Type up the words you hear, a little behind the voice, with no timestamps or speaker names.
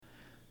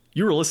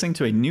You are listening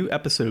to a new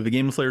episode of the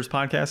Game Deflators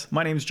podcast.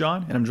 My name is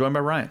John, and I'm joined by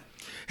Ryan.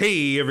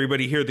 Hey,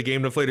 everybody, here at the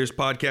Game Deflators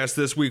podcast.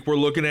 This week, we're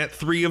looking at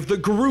 3 of the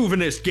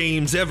groovinest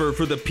games ever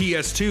for the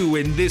PS2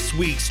 in this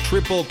week's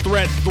Triple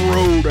Threat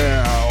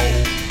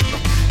Throwdown.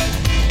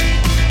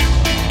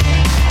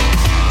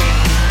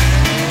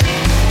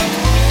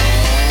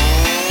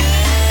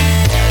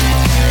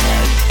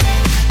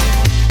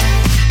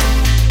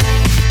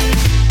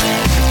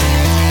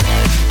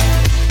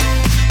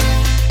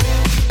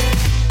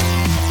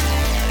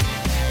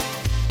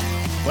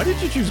 Why did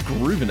you choose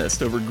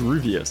groovinest over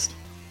grooviest?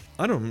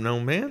 I don't know,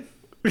 man.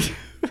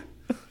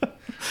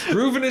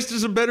 Groovinest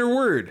is a better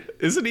word.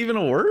 Is it even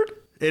a word?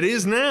 It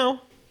is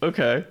now.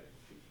 Okay.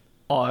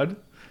 Odd,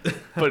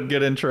 but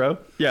good intro.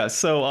 Yeah,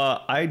 so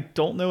I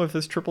don't know if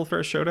this Triple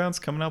Threat Showdown's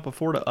coming out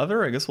before the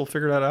other. I guess we'll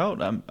figure that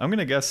out. I'm going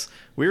to guess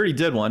we already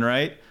did one,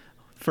 right?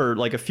 For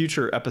like a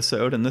future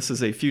episode, and this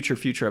is a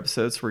future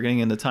episode, so we're getting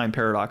into time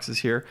paradoxes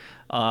here.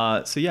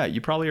 So yeah, you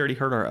probably already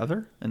heard our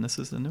other, and this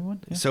is the new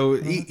one. Yeah. So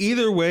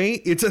either way,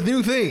 it's a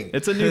new thing.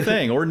 It's a new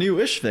thing, or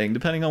new-ish thing,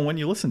 depending on when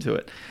you listen to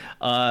it.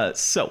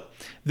 So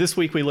this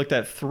week we looked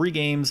at 3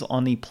 games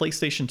on the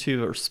PlayStation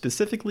 2, or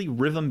specifically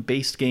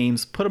rhythm-based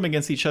games, put them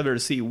against each other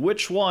to see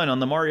which one on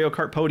the Mario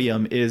Kart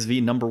podium is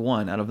the number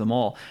one out of them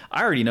all.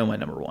 I already know my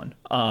number one.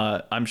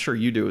 I'm sure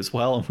you do as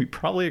well, and we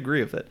probably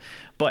agree with it.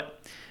 But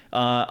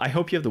I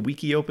hope you have the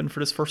wiki open for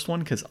this first one,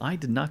 because I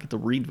did not get to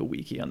read the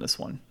wiki on this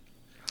one.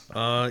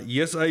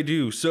 Yes, I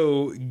do.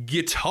 So,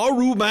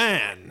 Gitaru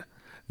Man.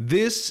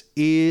 This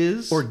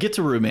is... Or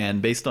Gitaru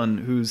Man, based on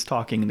who's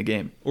talking in the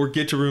game. Or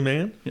Gitaru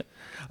Man.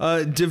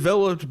 Yeah.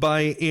 Developed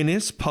by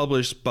Innis,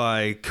 published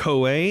by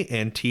Koei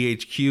and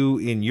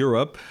THQ in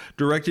Europe,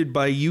 directed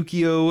by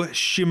Yukio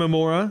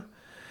Shimomura.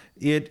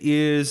 It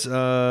is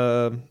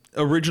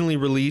originally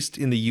released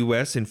in the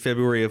US in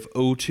February of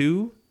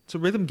 2002. It's a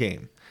rhythm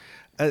game.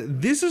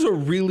 This is a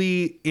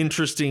really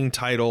interesting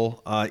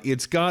title.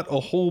 It's got a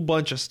whole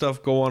bunch of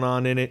stuff going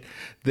on in it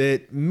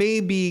that may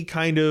be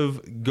kind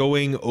of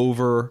going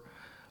over,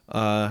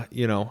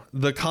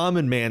 the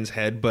common man's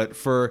head. But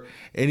for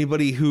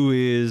anybody who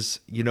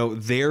is,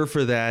 there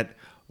for that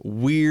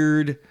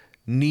weird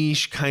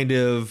niche kind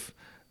of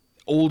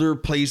older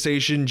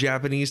PlayStation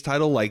Japanese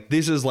title, like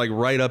this is like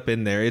right up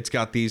in there. It's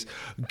got these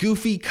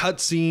goofy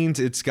cutscenes.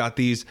 It's got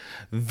these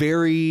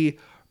very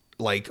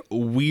like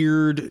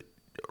weird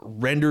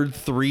rendered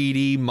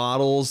 3D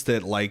models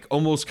that like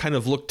almost kind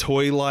of look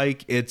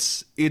toy-like.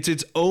 It's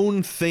its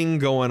own thing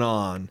going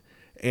on,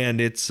 and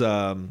it's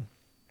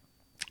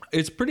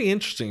pretty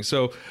interesting.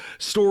 So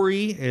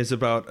story is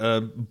about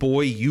a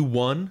boy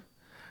U1,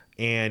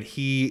 and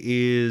he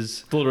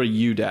is literally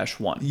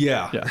U-1.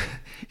 Yeah.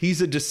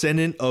 He's a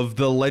descendant of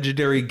the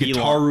legendary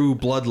Gitaru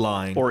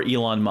bloodline, or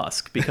Elon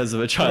Musk, because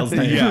of a child's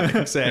name. Yeah,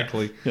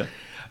 exactly. Yeah.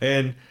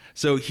 And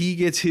so he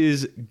gets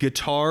his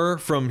guitar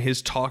from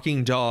his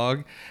talking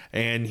dog,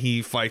 and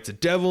he fights a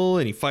devil,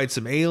 and he fights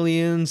some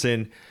aliens,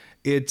 and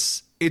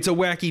it's a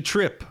wacky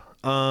trip.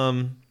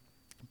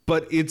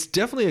 But it's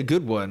definitely a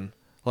good one.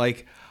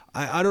 Like,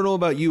 I don't know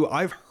about you,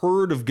 I've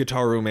heard of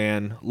Gitaru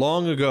Man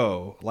long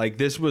ago. Like,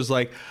 this was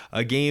like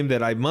a game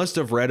that I must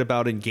have read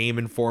about in Game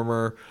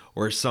Informer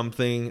or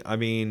something. I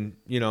mean,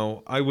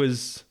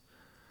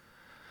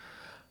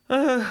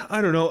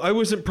 I don't know. I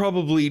wasn't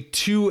probably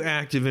too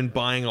active in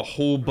buying a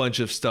whole bunch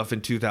of stuff in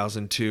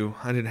 2002.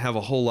 I didn't have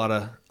a whole lot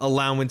of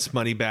allowance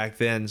money back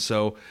then,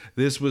 so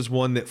this was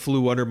one that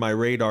flew under my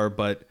radar.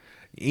 But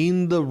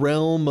in the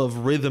realm of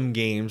rhythm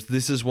games,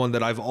 this is one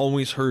that I've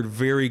always heard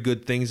very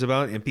good things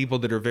about, and people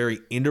that are very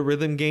into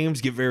rhythm games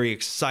get very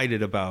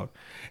excited about.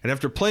 And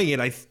after playing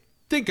it, I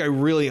think I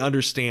really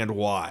understand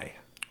why.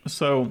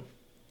 So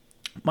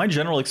my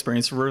general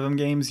experience for rhythm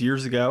games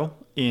years ago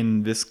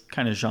in this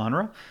kind of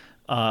genre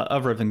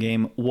of rhythm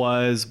game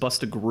was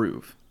Bust a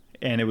Groove,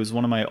 and it was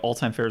one of my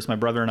all-time favorites. My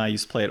brother and I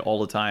used to play it all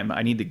the time.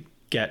 I need to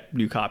get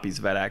new copies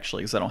of it,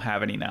 actually, because I don't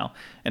have any now,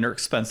 and they're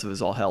expensive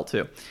as all hell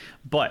too.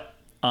 But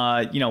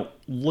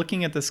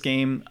looking at this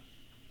game,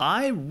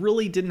 I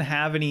really didn't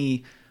have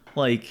any,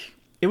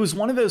 it was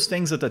one of those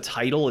things that the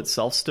title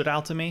itself stood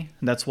out to me,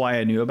 and that's why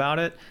I knew about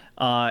it.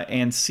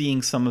 And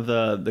seeing some of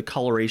the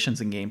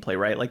colorations and gameplay,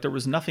 right? Like, there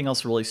was nothing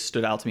else really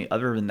stood out to me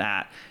other than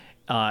that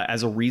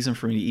as a reason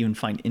for me to even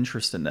find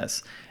interest in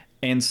this.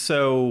 And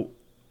so,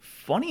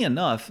 funny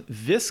enough,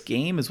 this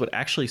game is what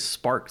actually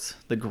sparked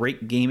the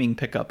great gaming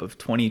pickup of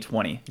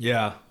 2020.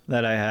 Yeah.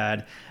 That I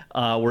had,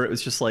 where it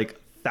was just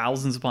like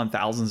thousands upon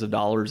thousands of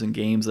dollars in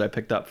games that I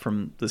picked up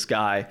from this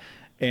guy.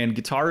 And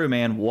Gitaru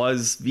Man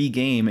was the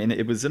game, and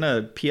it was in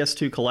a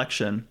PS2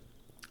 collection,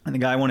 and the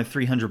guy wanted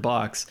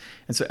 $300,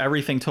 and so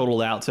everything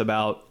totaled out to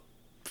about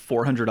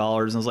 $400.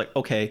 And I was like,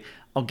 okay,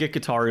 I'll get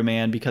Gitaru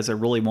Man because I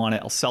really want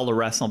it. I'll sell the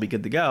rest and I'll be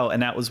good to go.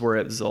 And that was where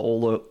it was the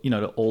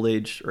old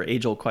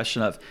age-old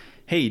question of,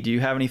 hey, do you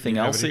have anything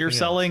else that you're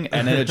selling?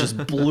 And then it just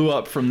blew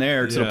up from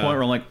there to the point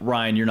where I'm like,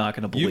 Ryan, you're not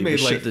going to believe you made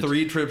this like shit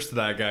 3 trips to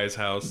that guy's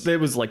house. It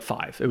was like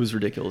 5. It was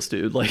ridiculous,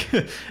 dude. Like,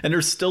 and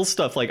there's still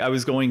stuff, like I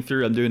was going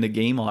through, I'm doing a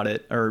game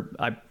audit, or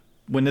I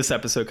when this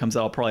episode comes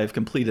out, I'll probably have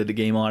completed a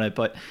game on it.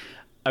 But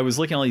I was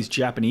looking at all these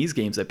Japanese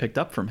games I picked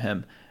up from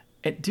him.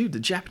 And dude, the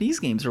Japanese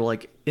games are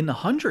like in the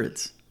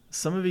hundreds.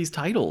 Some of these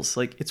titles,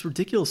 like it's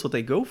ridiculous what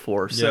they go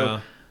for.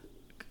 So,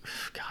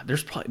 God,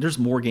 there's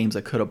more games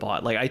I could have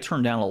bought. Like I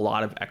turned down a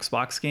lot of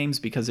Xbox games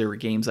because they were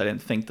games I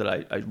didn't think that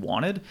I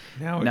wanted.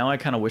 Now I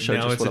kind of wish I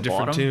just would have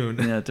bought them.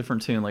 Yeah,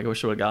 different tune. Like I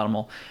wish I would have got them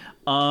all.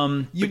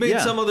 You made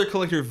some other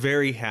collector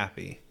very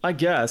happy. I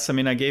guess. I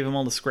mean, I gave him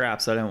all the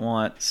scraps I didn't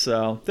want.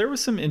 So there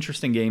was some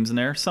interesting games in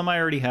there. Some I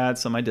already had,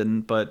 some I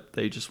didn't, but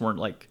they just weren't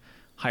like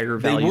higher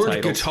value titles.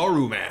 They weren't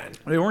Gitaru Man.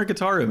 They weren't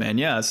Gitaru Man,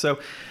 yeah. So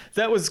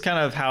that was kind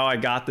of how I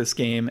got this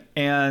game.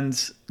 And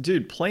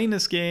dude, playing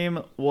this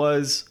game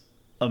was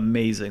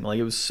amazing. Like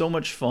it was so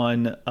much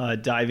fun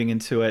diving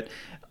into it.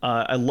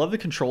 I love the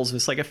controls of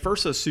this. Like at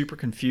first I was super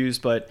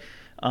confused, but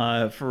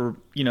for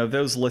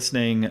those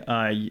listening,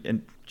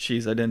 and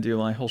geez, I didn't do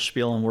my whole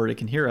spiel on where they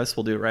can hear us.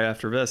 We'll do it right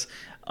after this.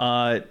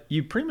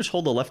 You pretty much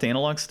hold the left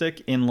analog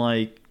stick in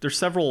there's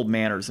several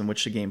manners in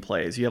which the game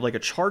plays. You have like a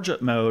charge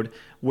up mode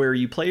where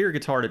you play your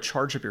guitar to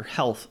charge up your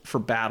health for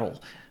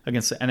battle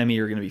against the enemy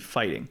you're going to be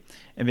fighting.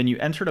 And then you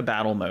enter the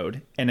battle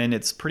mode, and then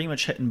it's pretty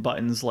much hitting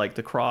buttons like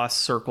the cross,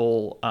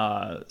 circle,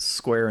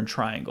 square, and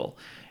triangle.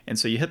 And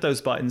so you hit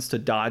those buttons to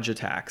dodge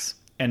attacks.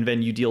 And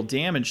then you deal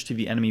damage to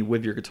the enemy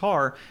with your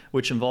guitar,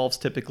 which involves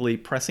typically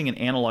pressing an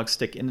analog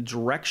stick in the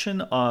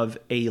direction of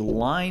a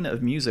line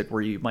of music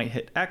where you might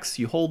hit X,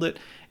 you hold it,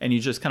 and you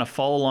just kind of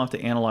follow along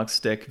with the analog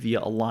stick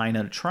via a line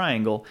and a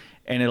triangle,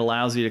 and it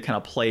allows you to kind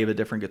of play the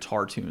different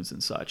guitar tunes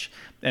and such.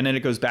 And then it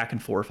goes back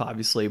and forth,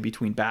 obviously,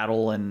 between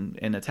battle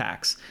and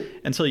attacks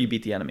until you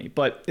beat the enemy.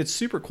 But it's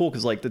super cool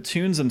because like the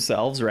tunes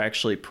themselves are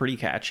actually pretty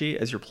catchy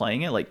as you're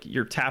playing it. Like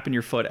you're tapping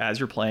your foot as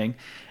you're playing.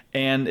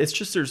 And it's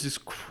just, there's this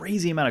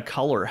crazy amount of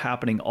color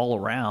happening all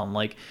around.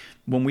 Like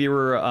when we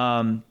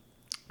were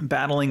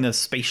battling the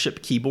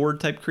spaceship keyboard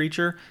type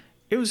creature,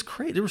 it was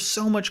crazy. There was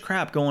so much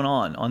crap going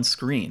on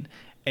screen.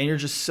 And you're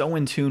just so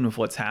in tune with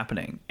what's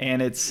happening.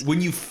 And it's...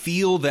 when you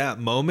feel that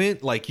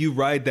moment, like you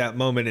ride that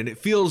moment, and it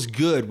feels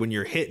good when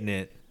you're hitting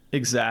it.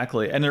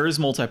 Exactly. And there is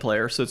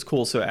multiplayer, so it's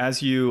cool. So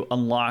as you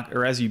unlock,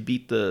 or as you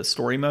beat the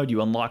story mode,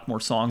 you unlock more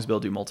songs to be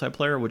able to do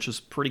multiplayer, which is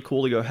pretty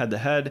cool to go head to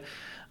head.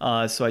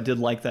 So I did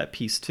like that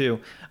piece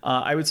too.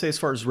 I would say as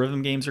far as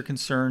rhythm games are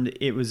concerned,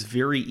 it was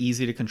very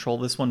easy to control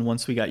this one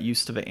once we got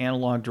used to the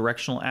analog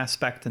directional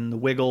aspect and the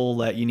wiggle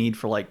that you need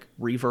for like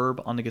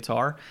reverb on the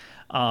guitar.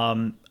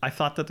 I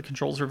thought that the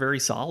controls were very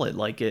solid.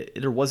 Like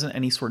there wasn't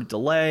any sort of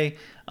delay.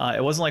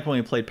 It wasn't like when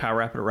we played Power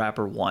Rapper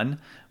Rapper 1,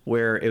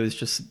 where it was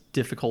just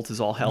difficult as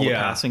all hell to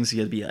passing. So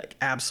you had to be like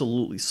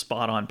absolutely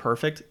spot on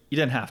perfect. You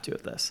didn't have to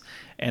with this.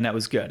 And that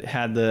was good. It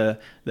had the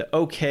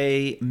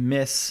okay,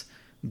 miss,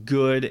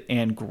 good,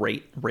 and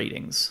great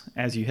ratings.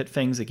 As you hit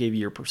things, it gave you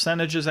your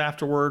percentages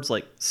afterwards,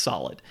 like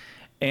solid.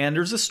 And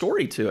there's a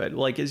story to it.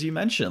 Like, as you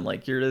mentioned,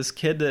 like you're this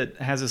kid that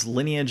has this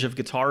lineage of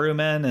Gitaru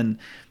men, and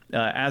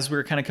as we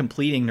were kind of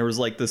completing, there was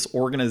like this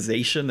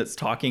organization that's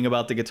talking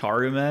about the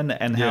Gitaru men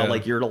and how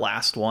like you're the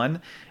last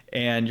one,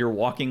 and you're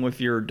walking with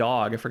your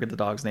dog. I forget the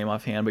dog's name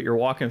offhand, but you're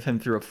walking with him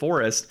through a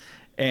forest,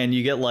 and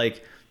you get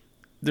like,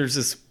 there's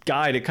this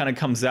guy that kind of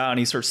comes out and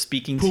he starts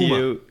speaking to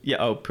you. Yeah.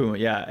 Oh, Puma.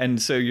 Yeah.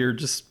 And so you're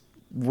just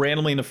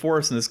randomly in the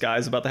forest, and this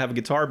guy's about to have a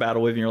guitar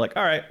battle with you, and you're like,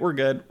 all right, we're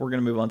good. We're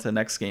going to move on to the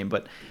next game.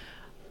 But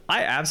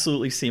I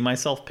absolutely see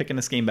myself picking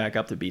this game back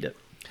up to beat it.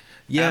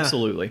 Yeah,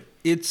 absolutely.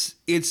 It's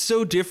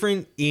so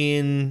different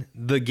in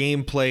the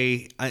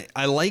gameplay.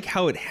 I like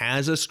how it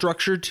has a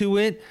structure to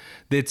it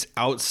that's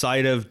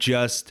outside of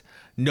just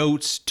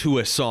notes to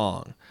a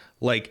song.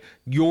 Like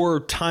your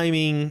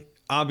timing,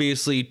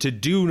 obviously, to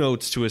do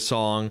notes to a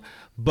song,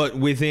 but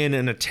within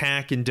an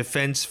attack and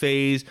defense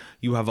phase,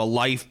 you have a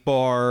life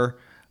bar.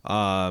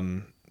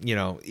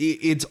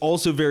 It's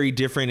also very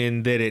different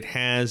in that it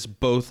has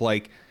both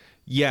like,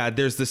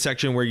 there's the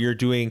section where you're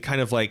doing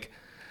kind of like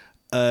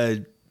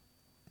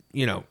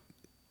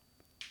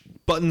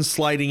button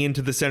sliding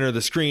into the center of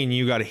the screen.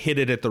 You got to hit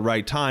it at the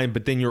right time,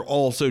 but then you're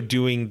also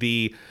doing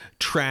the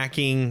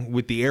tracking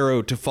with the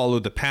arrow to follow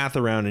the path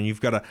around, and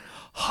you've got to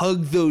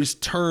hug those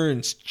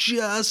turns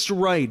just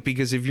right,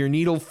 because if your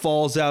needle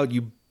falls out,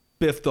 you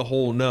biff the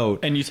whole note.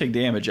 And you take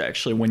damage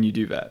actually when you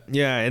do that.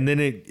 Yeah, and then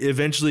it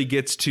eventually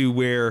gets to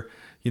where,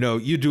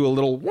 you do a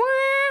little wah,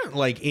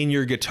 like in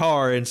your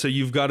guitar, and so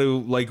you've got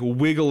to like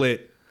wiggle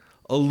it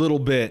a little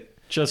bit.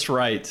 Just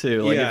right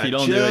too. Like if you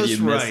don't do it, you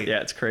miss. Yeah,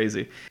 it's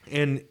crazy.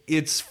 And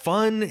it's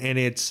fun, and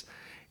it's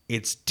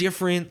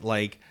different.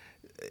 Like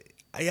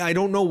I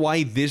don't know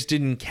why this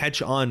didn't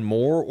catch on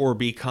more or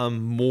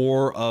become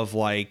more of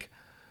like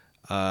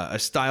a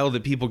style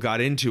that people got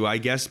into. I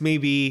guess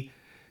maybe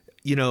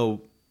the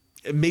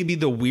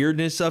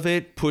weirdness of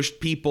it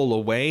pushed people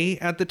away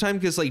at the time,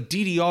 because like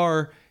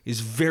DDR is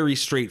very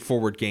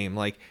straightforward game.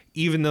 Like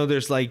even though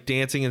there's like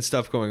dancing and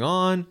stuff going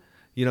on,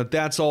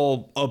 that's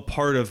all a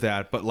part of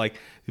that. But like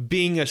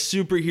being a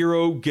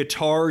superhero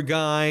guitar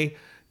guy,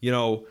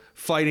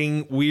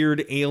 fighting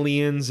weird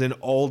aliens and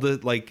all the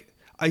like,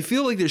 I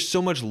feel like there's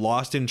so much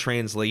lost in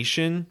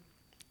translation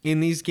in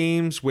these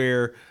games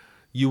where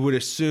you would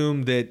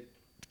assume that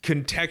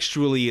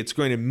contextually it's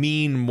going to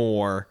mean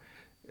more.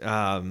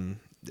 And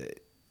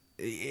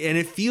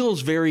it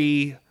feels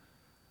very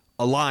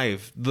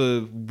alive,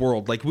 the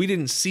world. Like, we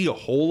didn't see a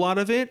whole lot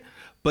of it,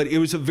 but it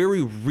was a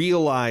very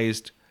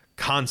realized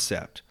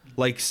concept.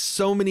 Like,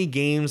 so many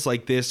games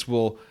like this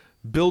will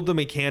build the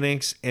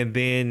mechanics and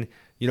then,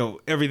 you know,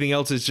 everything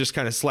else is just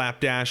kind of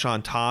slapdash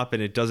on top,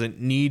 and it doesn't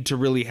need to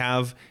really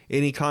have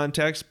any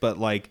context. But,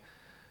 like,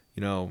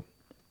 you know,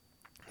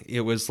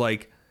 it was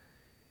like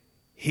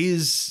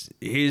his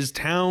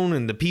town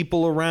and the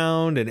people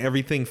around and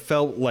everything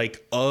felt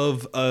like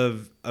of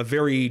a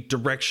very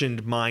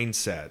directioned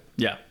mindset.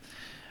 Yeah.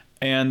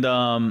 And,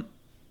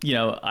 you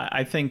know,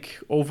 I think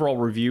overall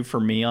review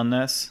for me on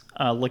this,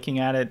 looking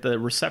at it, the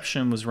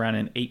reception was around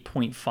an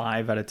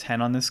 8.5 out of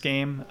 10 on this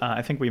game.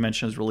 I think we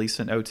mentioned it was released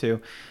in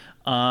 2002.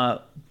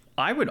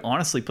 I would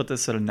honestly put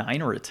this at a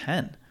 9 or a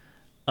 10,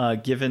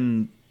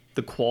 given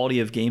the quality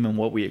of game and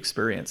what we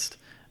experienced.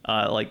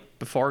 Like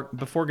before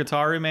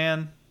Guitar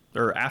Man,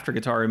 or after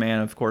Guitar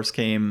Man, of course,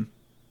 came,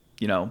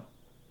 you know,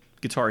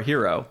 Guitar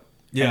Hero.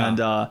 Yeah.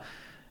 And,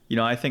 you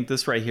know, I think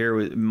this right here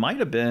might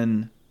have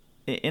been,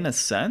 in a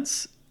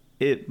sense,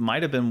 it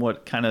might have been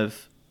what kind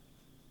of,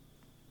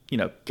 you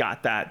know,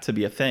 got that to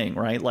be a thing,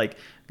 right? Like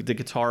the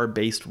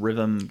guitar-based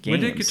rhythm games.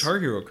 When did Guitar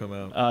Hero come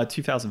out?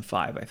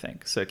 2005, I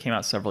think. So it came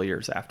out several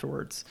years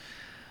afterwards.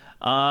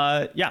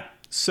 Yeah.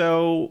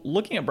 So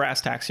looking at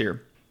brass tacks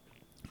here,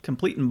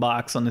 complete in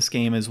box on this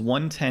game is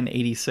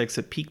 110.86.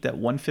 It peaked at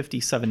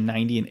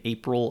 157.90 in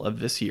April of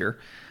this year.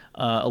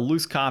 A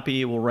loose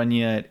copy will run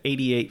you at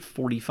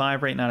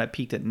 88.45 right now. It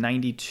peaked at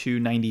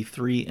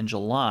 92.93 in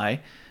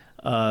July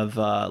of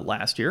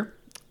last year.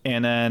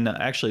 And then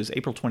actually it was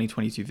April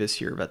 2022 this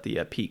year at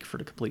the peak for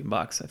the complete in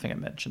box. I think I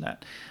mentioned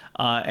that.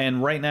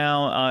 And right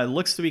now it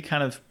looks to be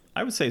kind of,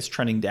 I would say it's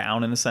trending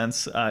down in a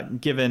sense,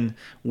 given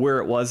where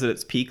it was at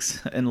its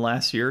peaks in the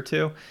last year or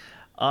two.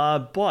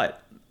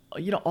 But,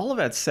 you know, all of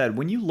that said,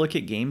 when you look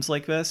at games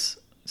like this,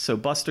 so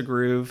Bust a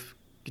Groove,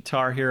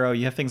 Guitar Hero,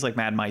 you have things like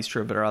Mad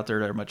Maestro that are out there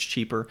that are much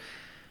cheaper.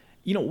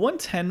 You know,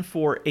 110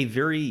 for a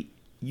very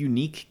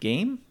unique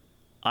game,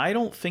 I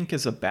don't think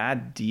is a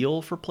bad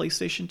deal for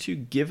PlayStation 2,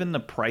 given the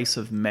price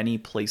of many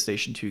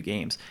PlayStation 2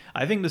 games.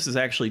 I think this is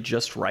actually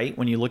just right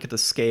when you look at the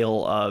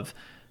scale of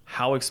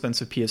how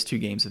expensive PS2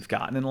 games have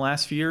gotten in the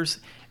last few years.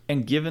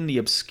 And given the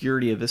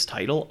obscurity of this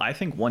title, I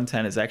think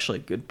 110 is actually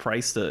a good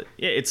price to...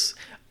 It's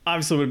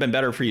obviously would have been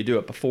better for you to do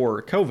it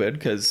before COVID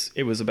because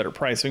it was a better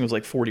price. I think it was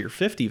like 40 or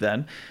 50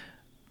 then.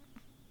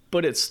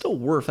 But it's still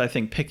worth, I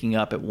think, picking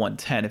up at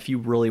 110 if you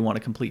really want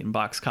a complete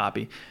in-box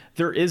copy.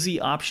 There is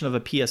the option of a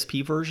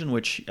PSP version,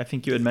 which I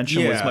think you had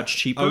mentioned was much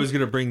cheaper. I was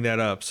going to bring that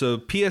up. So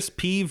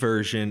PSP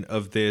version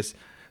of this,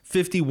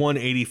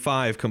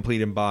 $51.85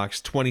 complete in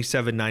box,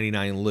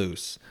 $27.99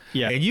 loose.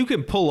 Yeah. And you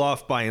can pull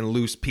off buying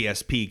loose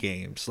PSP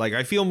games. Like,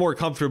 I feel more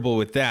comfortable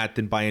with that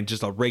than buying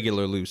just a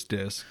regular loose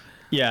disc.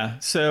 Yeah,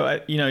 so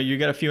you know, you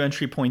got a few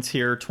entry points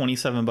here.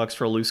 $27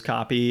 for a loose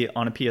copy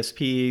on a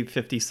PSP,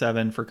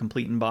 $57 for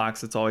complete in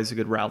box. It's always a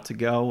good route to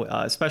go,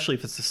 especially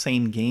if it's the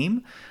same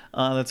game.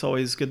 That's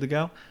always good to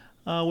go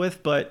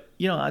with. But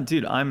you know,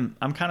 dude, I'm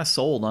kind of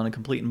sold on a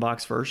complete in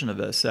box version of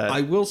this.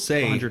 I will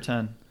say,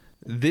 110.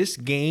 This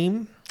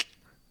game,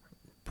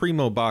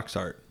 primo box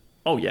art.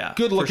 Oh yeah,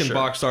 good looking sure.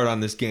 box art on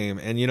this game,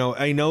 and you know,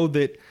 I know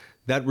that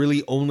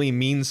really only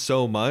means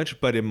so much,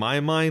 but in my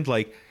mind,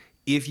 like,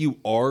 if you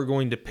are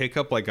going to pick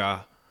up like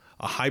a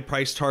high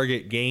price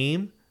target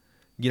game,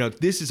 you know,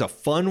 this is a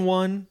fun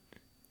one.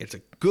 It's a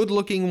good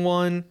looking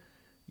one.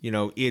 You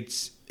know,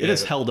 it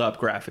is held up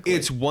graphically.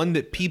 It's one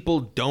that people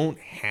don't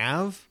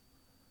have.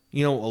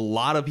 You know, a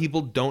lot of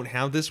people don't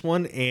have this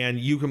one, and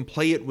you can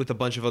play it with a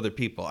bunch of other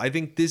people. I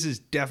think this is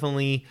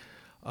definitely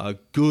a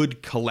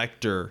good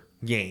collector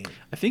game.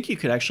 I think you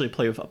could actually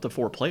play with up to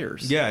 4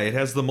 players. Yeah, it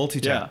has the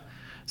multi-tap. Yeah.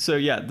 So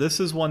yeah, this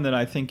is one that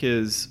I think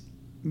is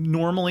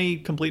normally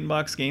complete in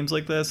box games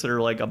like this that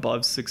are like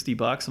above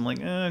 $60. I'm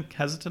like,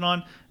 hesitant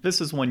on. This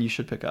is one you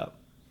should pick up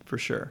for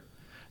sure.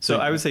 So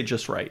I would say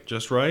just right.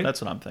 Just right?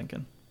 That's what I'm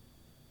thinking.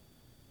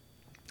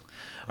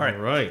 All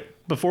right.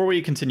 Before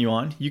we continue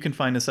on, you can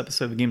find this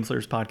episode of the Game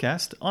Deflators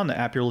podcast on the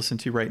app you're listening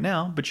to right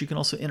now, but you can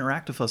also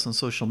interact with us on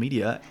social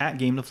media at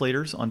Game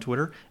Deflators on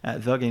Twitter,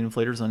 at The Game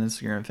Deflators on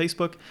Instagram and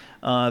Facebook.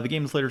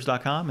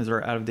 TheGameDeflators.com is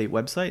our out-of-date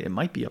website. It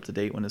might be up to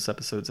date when this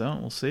episode's out.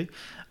 We'll see.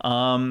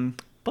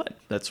 But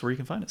that's where you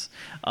can find us.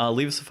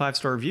 Leave us a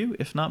 5-star review,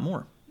 if not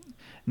more.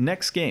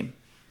 Next game,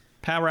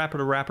 Power Rapper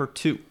to Rapper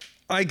 2.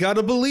 I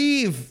gotta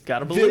believe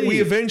that we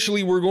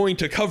eventually were going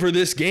to cover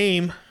this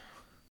game.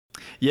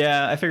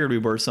 Yeah, I figured we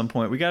were at some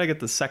point. We got to get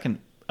the second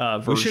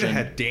version. We should have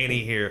had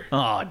Danny here.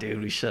 Oh,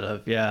 dude, we should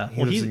have. Yeah.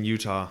 He lives in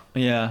Utah.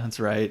 Yeah, that's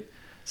right.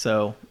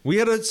 So we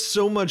had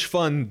so much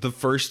fun the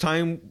first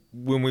time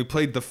when we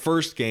played the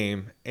first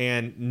game,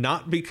 and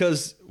not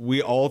because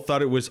we all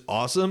thought it was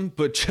awesome,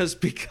 but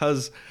just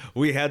because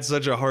we had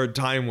such a hard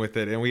time with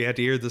it, and we had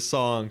to hear the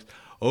songs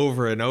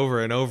over and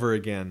over and over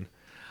again.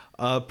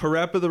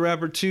 Parappa the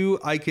Rapper 2,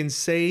 I can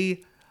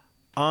say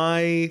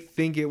I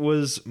think it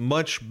was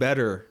much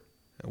better.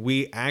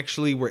 We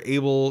actually were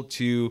able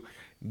to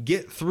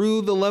get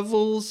through the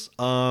levels.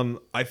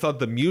 I thought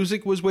the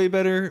music was way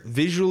better.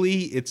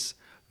 Visually, it's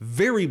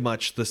very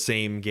much the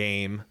same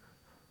game.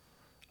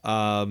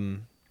 Well,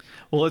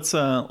 let's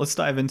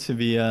dive into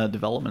the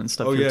development and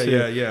stuff. Oh, here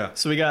yeah, too. yeah.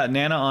 So we got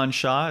Nana On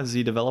Shah as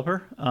the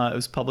developer. It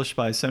was published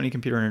by Sony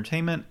Computer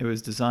Entertainment. It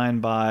was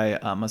designed by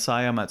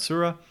Masaya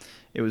Matsura.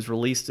 It was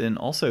released in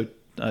also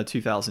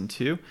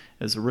 2002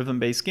 as a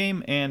rhythm-based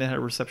game, and it had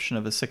a reception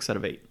of a 6 out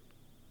of 8.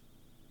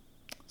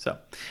 So,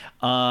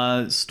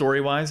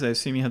 story-wise, I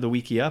assume you have the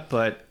wiki up,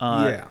 but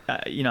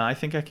I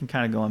think I can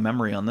kind of go on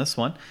memory on this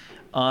one.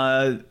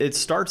 It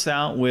starts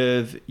out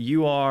with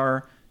you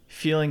are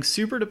feeling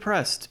super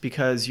depressed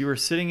because you are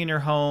sitting in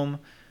your home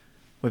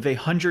with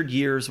 100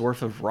 years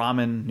worth of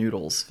ramen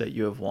noodles that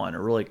you have won,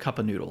 or really a cup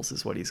of noodles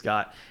is what he's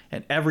got,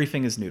 and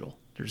everything is noodle.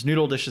 There's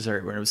noodle dishes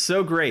everywhere. And it was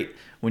so great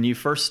when you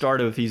first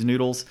started with these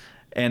noodles,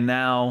 and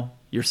now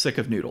you're sick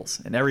of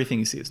noodles, and everything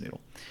you see is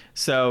noodle.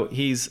 So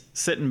he's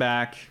sitting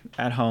back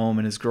at home,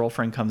 and his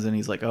girlfriend comes in.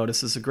 He's like, oh,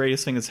 this is the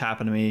greatest thing that's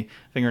happened to me.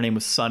 I think her name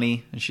was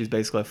Sunny, and she's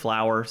basically a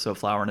flower. So a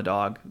flower and a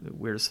dog, the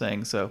weirdest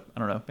thing. So I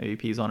don't know, maybe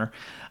pees on her.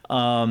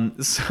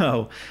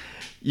 So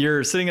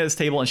you're sitting at this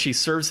table, and she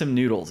serves him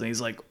noodles, and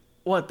he's like,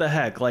 what the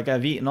heck? Like,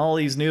 I've eaten all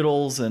these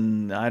noodles,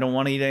 and I don't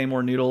want to eat any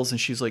more noodles. And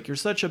she's like, you're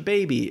such a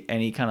baby.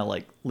 And he kind of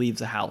like leaves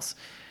the house.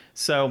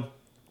 So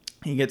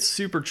he gets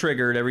super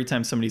triggered every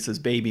time somebody says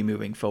baby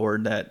moving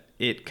forward, that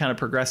it kind of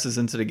progresses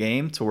into the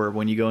game to where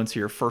when you go into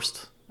your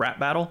first rap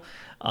battle,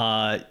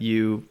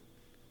 you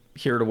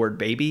hear the word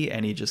baby,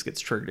 and he just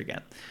gets triggered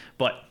again.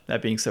 But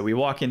that being said, we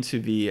walk into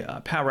the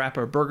Pow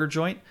Rapper burger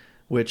joint,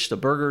 which the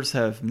burgers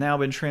have now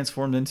been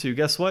transformed into,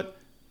 guess what?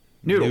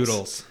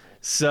 Noodles.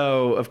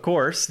 So, of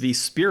course, the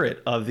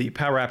spirit of the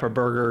Pow Rapper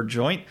burger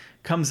joint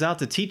comes out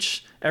to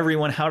teach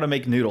everyone how to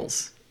make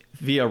noodles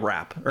via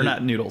rap. Or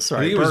not noodles,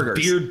 sorry, I think burgers. It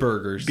was beard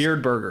burgers.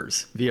 Beard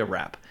burgers via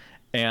rap.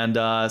 And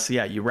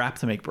you rap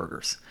to make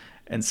burgers.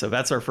 And so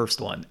that's our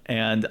first one.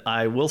 And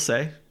I will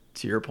say,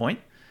 to your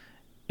point,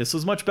 this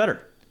was much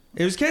better.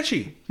 It was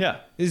catchy. Yeah.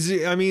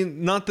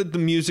 Not that the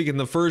music in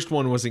the first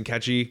one wasn't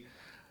catchy,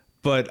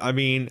 but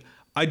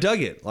I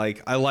dug it.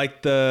 Like, I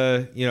liked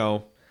the,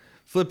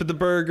 flipping the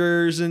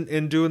burgers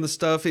and doing the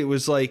stuff. It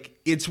was like,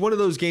 it's one of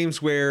those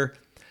games where,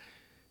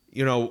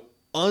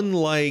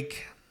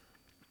 unlike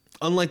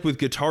with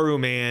Guitaru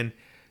Man,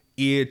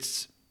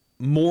 it's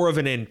more of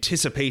an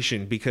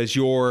anticipation because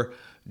you're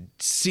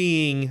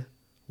seeing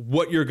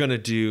what you're going to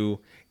do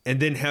and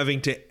then having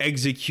to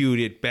execute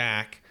it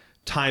back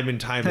time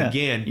and time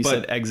again. You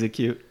said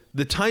execute.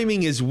 The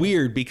timing is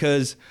weird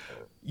because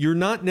you're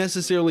not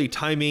necessarily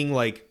timing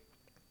like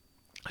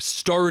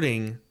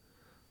starting,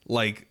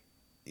 like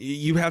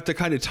you have to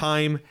kind of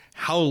time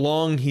how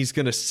long he's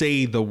going to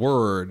say the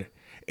word,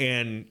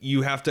 and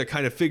you have to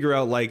kind of figure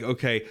out like,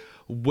 okay,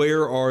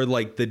 where are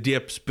like the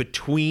dips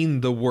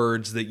between the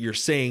words that you're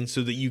saying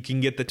so that you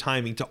can get the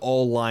timing to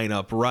all line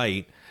up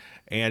right.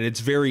 And it's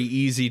very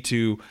easy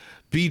to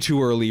be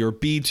too early or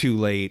be too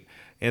late.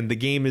 And the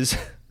game is,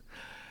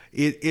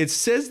 it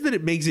says that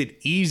it makes it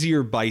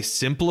easier by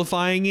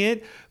simplifying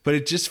it, but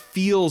it just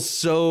feels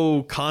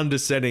so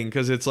condescending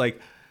because it's like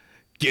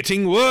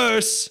getting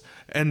worse.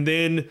 And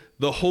then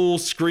the whole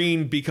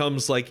screen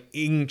becomes like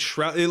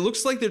it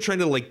looks like they're trying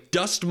to like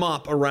dust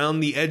mop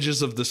around the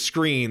edges of the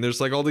screen. There's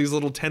like all these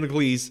little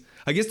tentacles.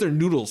 I guess they're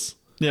noodles.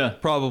 Yeah.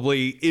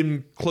 Probably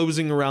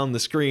enclosing around the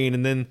screen.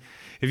 And then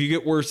if you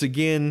get worse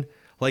again,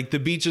 like the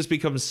beat just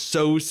becomes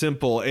so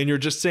simple and you're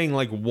just saying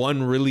like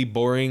one really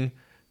boring,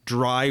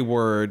 dry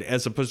word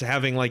as opposed to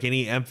having like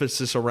any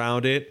emphasis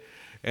around it.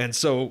 And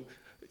so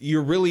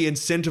you're really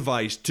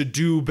incentivized to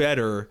do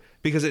better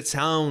because it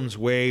sounds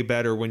way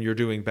better when you're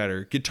doing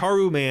better.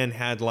 Guitaru Man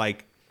had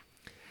like,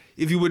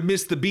 if you would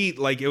miss the beat,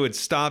 like it would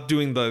stop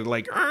doing the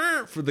like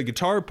for the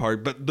guitar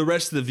part, but the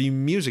rest of the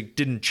music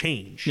didn't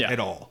change at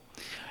all.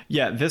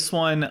 Yeah, this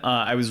one,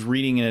 I was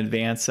reading in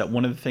advance that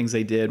one of the things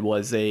they did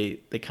was they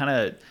kind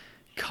of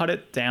cut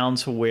it down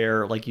to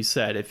where, like you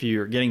said, if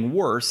you're getting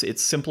worse, it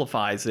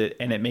simplifies it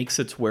and it makes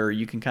it to where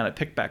you can kind of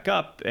pick back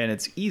up and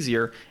it's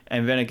easier,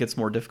 and then it gets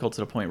more difficult to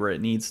the point where it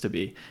needs to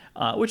be,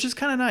 which is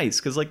kind of nice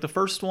because like the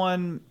first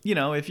one,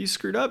 if you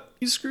screwed up,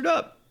 you screwed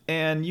up,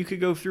 and you could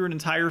go through an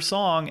entire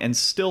song and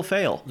still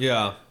fail.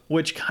 Yeah.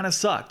 Which kind of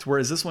sucked,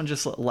 whereas this one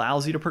just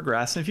allows you to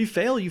progress, and if you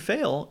fail, you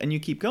fail, and you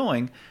keep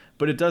going.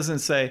 But it doesn't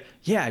say,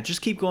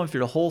 just keep going through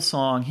the whole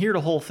song, hear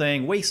the whole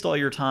thing, waste all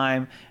your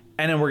time,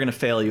 and then we're going to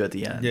fail you at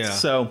the end. Yeah.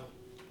 So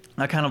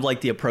I kind of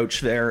like the approach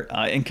there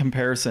in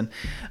comparison.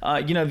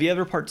 The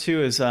other part,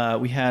 too, is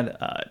we had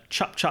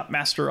Chop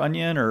Master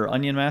Onion, or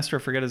Onion Master, I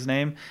forget his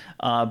name.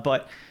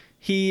 But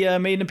he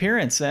made an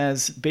appearance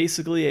as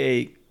basically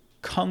a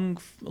Kung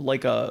Fu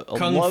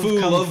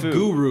love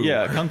guru.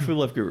 Yeah, Kung Fu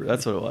love guru.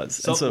 That's what it was.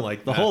 Something like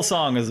that. The whole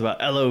song is about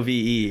LOVE,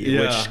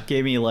 which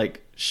gave me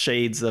like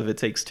shades of It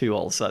Takes Two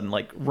all of a sudden.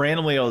 Like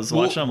randomly I was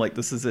watching, I'm like,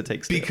 this is It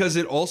Takes Two. Because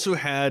it also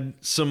had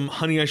some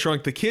Honey I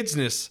Shrunk the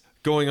Kidsness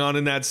going on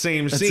in that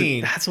same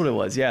scene. That's what it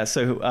was. Yeah.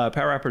 So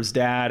Power Rapper's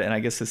dad and I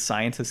guess his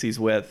scientist he's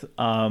with,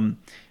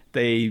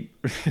 they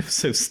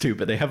so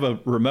stupid. They have a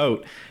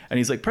remote and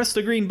he's like, press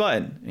the green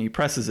button, and he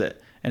presses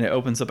it and it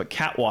opens up a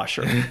cat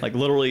washer, like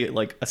literally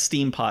like a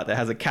steam pot that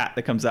has a cat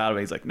that comes out of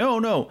it. He's like,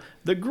 no,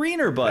 the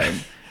greener button.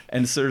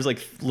 And so there's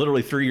like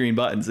literally 3 green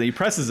buttons, and he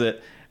presses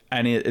it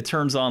and it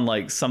turns on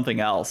like something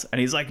else. And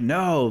he's like,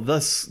 no,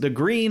 the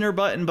greener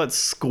button, but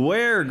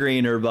square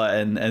greener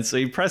button. And so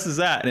he presses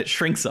that and it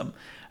shrinks him.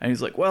 And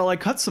he's like, well, I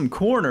cut some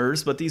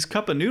corners, but these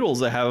cup of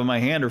noodles I have in my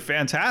hand are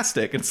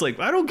fantastic. It's like,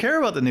 I don't care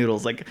about the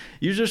noodles. Like,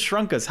 you just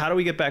shrunk us. How do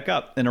we get back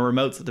up? And a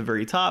remote's at the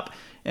very top.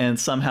 And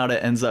somehow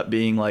it ends up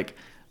being like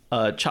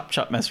a Chop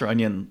Chop Mess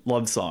Onion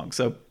love song.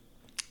 So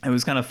it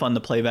was kind of fun to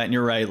play that. And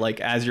you're right. Like,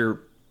 as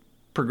you're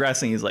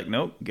progressing, he's like,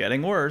 nope,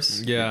 getting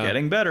worse. Yeah.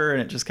 Getting better.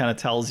 And it just kind of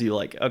tells you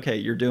like, okay,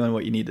 you're doing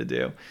what you need to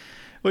do,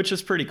 which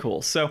is pretty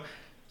cool. So,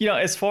 you know,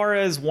 as far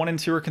as 1 and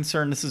 2 are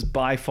concerned, this is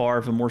by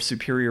far the more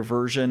superior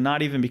version,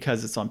 not even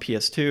because it's on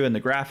PS2 and the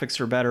graphics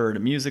are better or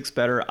the music's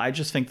better. I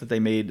just think that they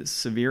made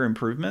severe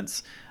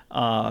improvements,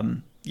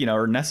 you know,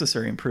 or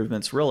necessary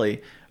improvements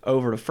really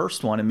over the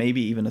first one and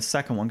maybe even the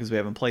second one because we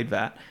haven't played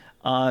that,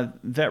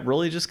 that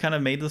really just kind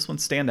of made this one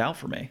stand out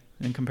for me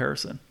in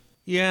comparison.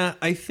 Yeah,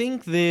 I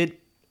think that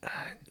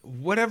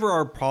whatever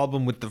our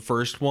problem with the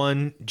first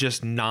one,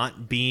 just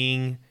not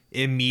being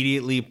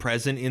immediately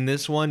present in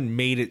this one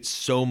made it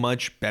so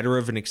much better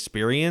of an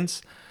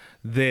experience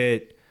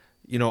that,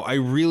 you know, I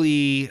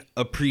really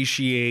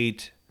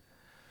appreciate,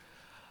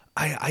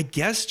 I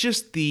guess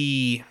just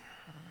the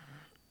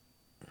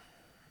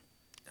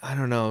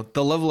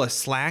level of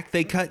slack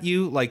they cut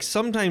you. Like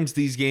sometimes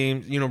these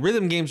games, you know,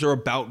 rhythm games are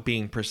about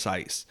being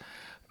precise,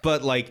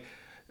 but like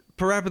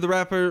Parappa the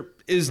Rapper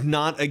is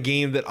not a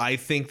game that I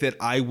think that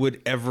I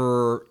would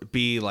ever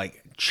be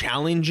like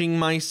challenging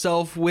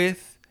myself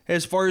with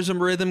as far as a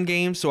rhythm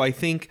game. So I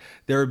think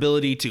their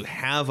ability to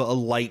have a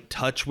light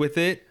touch with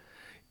it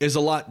is a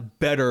lot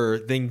better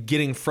than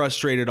getting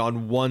frustrated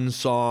on one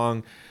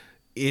song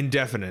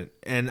indefinite.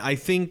 And I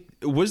think,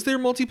 was there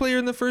multiplayer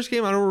in the first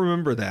game? I don't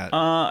remember that.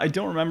 I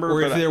don't remember.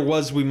 Or if there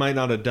was, we might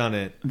not have done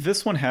it.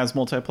 This one has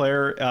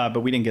multiplayer,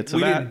 but we didn't get to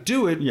that. We didn't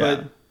do it,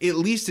 but at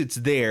least it's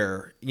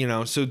there, you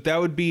know, so that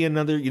would be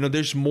another, you know,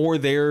 there's more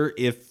there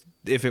if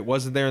it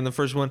wasn't there in the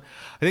first one.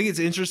 I think it's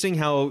interesting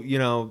how, you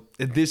know,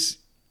 this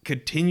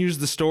continues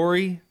the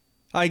story,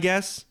 I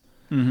guess.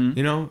 Mm-hmm.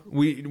 You know,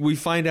 we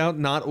find out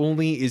not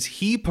only is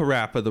he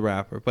Parappa the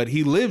Rapper, but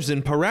he lives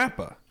in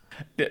Parappa.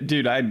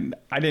 Dude, I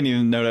didn't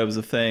even know that was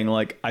a thing.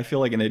 Like, I feel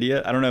like an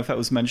idiot. I don't know if that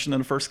was mentioned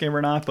in the first game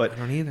or not, but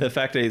the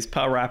fact that he's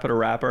Parappa the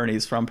Rapper and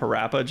he's from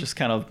Parappa just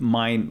kind of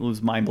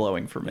was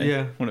mind-blowing for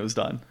me when it was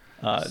done.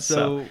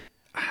 So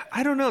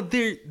I don't know.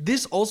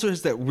 This also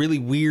has that really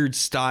weird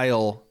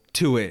style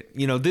to it.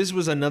 You know, this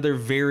was another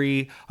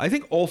I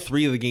think all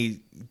 3 of the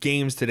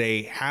games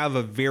today have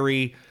a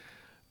very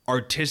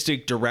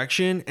artistic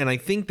direction, and I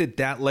think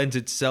that lends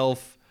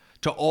itself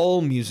to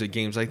all music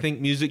games. I think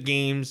music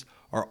games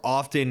are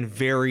often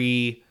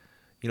very,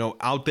 you know,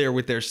 out there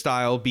with their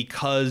style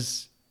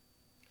because,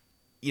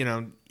 you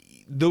know,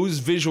 those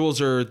visuals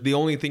are the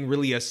only thing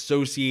really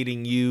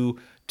associating you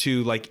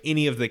to like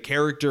any of the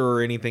character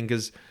or anything,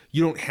 because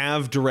you don't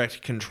have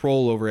direct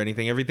control over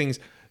anything. Everything's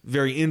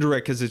very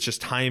indirect because it's just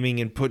timing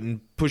and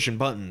pushing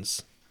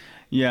buttons.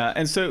 Yeah,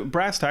 and so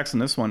brass tacks on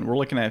this one, we're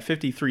looking at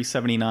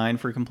 $53.79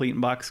 for a complete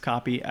in-box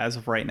copy. As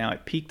of right now,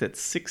 it peaked at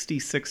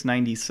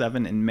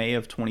 $66.97 in May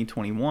of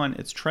 2021.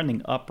 It's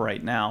trending up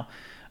right now.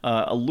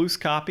 A loose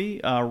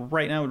copy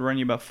right now would run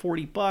you about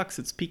 $40.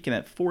 It's peaking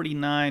at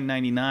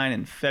 $49.99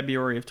 in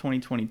February of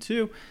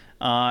 2022,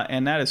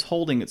 and that is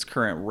holding its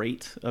current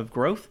rate of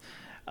growth.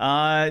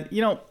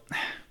 You know,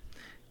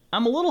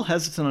 I'm a little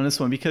hesitant on this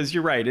one because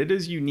you're right, it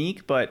is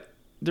unique, but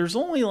there's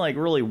only like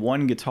really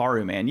one Guitar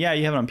Man. Yeah,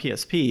 you have it on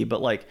PSP,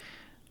 but like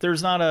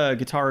there's not a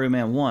Guitar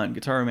Man 1,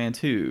 Guitar Man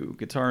 2,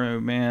 Guitar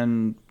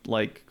Man,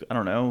 like, I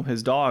don't know,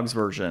 his dog's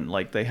version.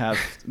 Like they have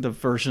the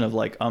version of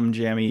like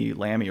Jammy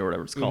Lammy or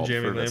whatever it's called.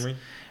 For this.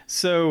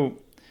 So,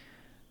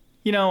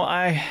 you know,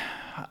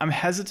 I'm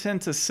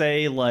hesitant to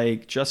say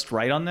like just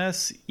right on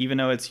this, even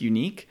though it's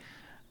unique,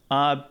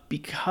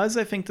 because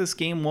I think this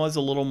game was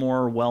a little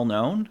more well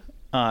known,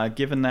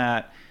 given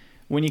that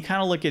when you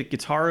kind of look at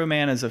Guitar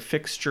Man as a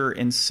fixture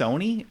in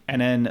Sony and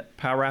then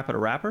Parappa the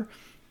Rapper,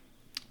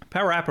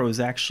 Rapper was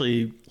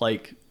actually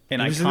like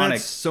an iconic in that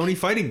Sony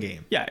fighting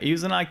game. Yeah, he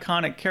was an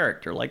iconic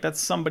character. Like that's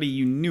somebody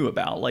you knew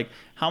about. Like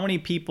how many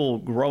people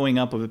growing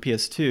up with a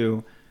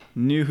PS2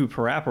 knew who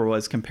Parappa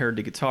was compared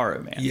to Guitar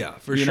Man? Yeah,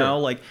 for sure. You know,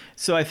 like,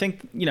 so I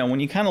think, you know, when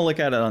you kind of look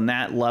at it on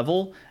that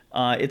level,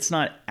 it's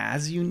not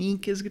as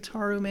unique as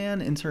Guitar Man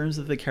in terms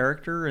of the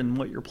character and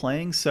what you're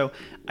playing. So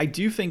I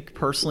do think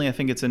personally, I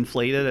think it's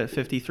inflated at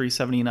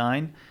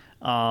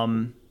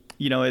 $53.79.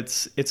 You know,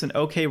 it's an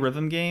okay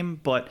rhythm game,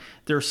 but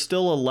there's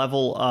still a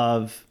level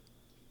of,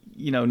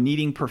 you know,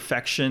 needing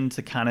perfection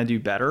to kind of do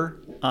better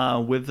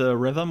with the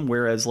rhythm.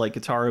 Whereas like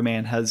Guitar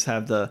Man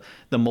have the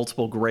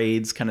multiple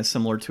grades kind of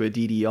similar to a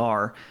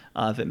DDR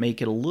that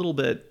make it a little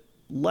bit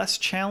less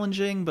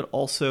challenging, but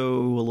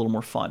also a little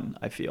more fun,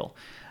 I feel.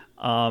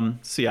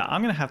 So yeah,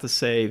 I'm going to have to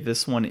say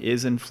this one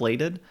is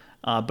inflated,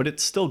 but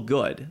it's still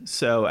good.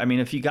 So, I mean,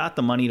 if you got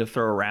the money to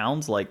throw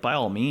around, like by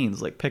all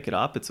means, like pick it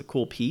up. It's a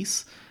cool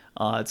piece.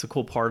 It's a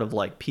cool part of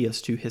like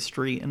PS2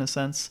 history in a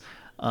sense,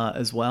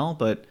 as well.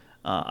 But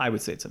I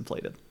would say it's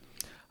inflated.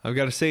 I've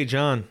got to say,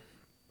 John,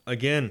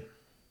 again,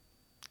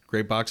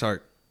 great box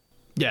art.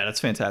 Yeah, that's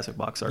fantastic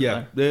box art.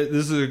 Yeah, this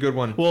is a good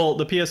one. Well,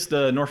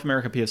 the North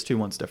America PS2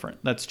 one's different.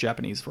 That's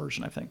Japanese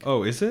version, I think.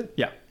 Oh, is it?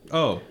 Yeah.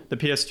 Oh. The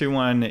PS2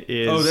 one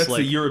is... Oh, that's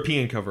the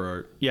European cover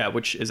art. Yeah,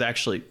 which is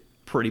actually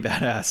pretty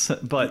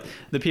badass. But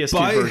the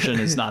PS2 version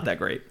is not that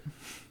great.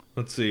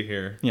 Let's see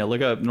here. Yeah,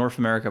 look up North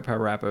America Power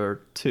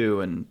Rapper 2,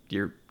 and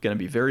you're going to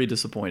be very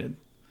disappointed.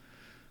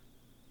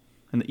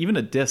 And even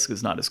a disc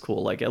is not as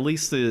cool. Like, at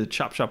least the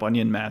Chop Chop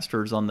Onion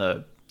Masters on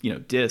the,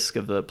 disc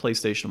of the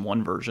PlayStation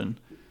 1 version.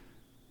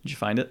 Did you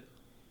find it?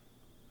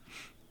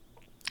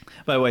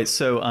 By the way,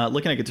 so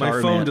looking at Guitar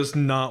My phone Man, does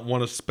not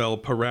want to spell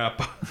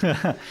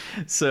Parappa.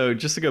 So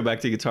just to go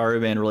back to Guitar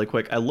Band really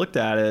quick, I looked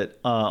at it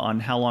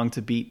on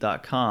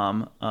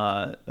howlongtobeat.com.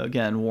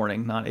 Again,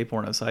 warning, not a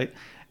porno site.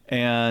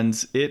 And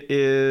it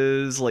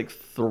is like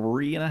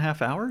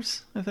 3.5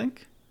 hours, I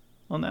think,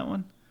 on that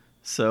one.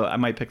 So I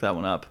might pick that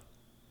one up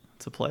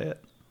to play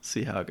it,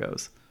 see how it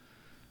goes.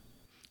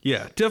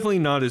 Yeah, definitely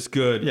not as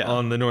good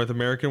on the North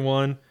American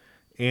one.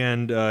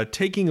 And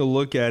taking a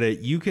look at it,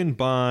 you can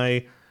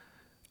buy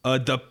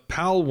the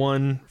PAL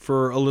one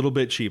for a little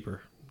bit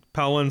cheaper.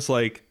 PAL one's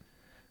like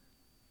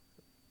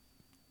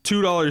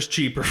 $2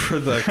 cheaper for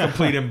the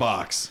complete in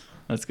box.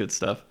 That's good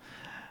stuff.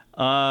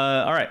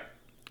 All right.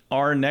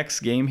 Our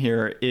next game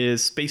here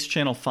is Space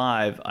Channel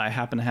 5. I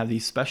happen to have the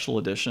special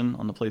edition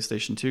on the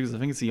PlayStation 2 because I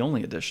think it's the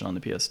only edition on the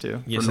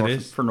PS2.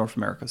 Yes, for North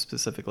America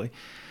specifically.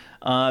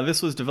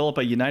 This was developed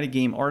by United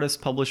Game Artists,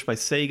 published by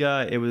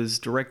Sega. It was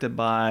directed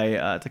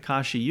by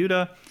Takashi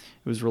Yuda.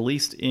 It was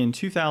released in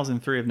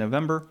 2003 of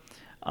November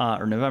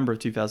of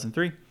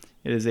 2003.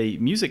 It is a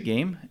music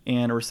game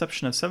and a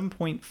reception of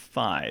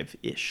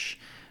 7.5-ish.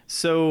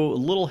 So a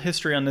little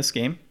history on this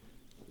game.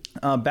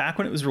 Back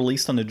when it was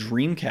released on the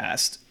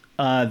Dreamcast,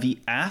 the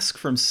ask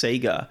from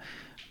Sega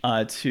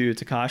to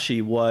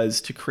Takashi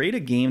was to create a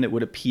game that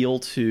would appeal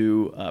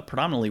to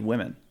predominantly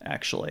women,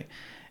 actually.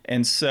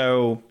 And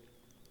so...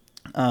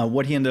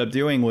 what he ended up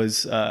doing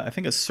was, I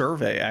think, a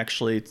survey,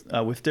 actually,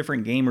 with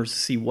different gamers to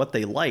see what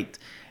they liked.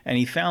 And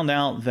he found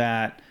out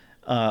that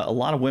a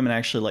lot of women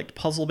actually liked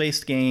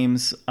puzzle-based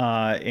games,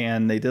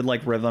 and they did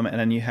like rhythm. And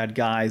then you had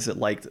guys that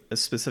liked a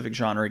specific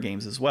genre of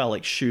games as well,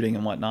 like shooting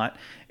and whatnot,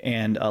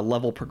 and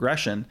level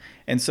progression.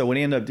 And so what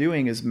he ended up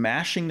doing is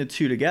mashing the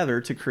two together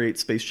to create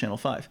Space Channel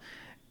 5.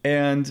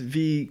 And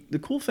the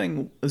cool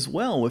thing as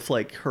well with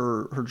like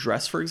her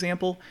dress, for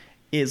example,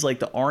 is like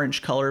the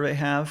orange color they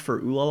have for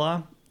Ooh La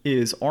La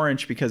is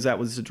orange because that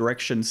was the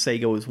direction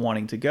Sega was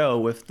wanting to go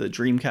with the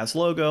Dreamcast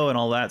logo and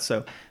all that.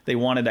 So they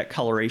wanted that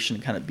coloration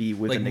to kind of be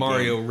within like the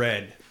Mario game.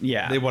 Red.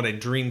 Yeah. They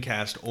wanted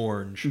Dreamcast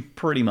orange.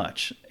 Pretty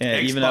much.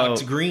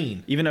 Xbox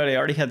green. Even though they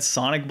already had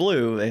Sonic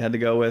Blue, they had to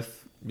go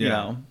with,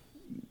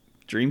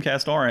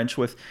 Dreamcast orange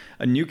with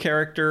a new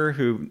character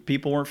who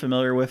people weren't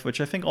familiar with,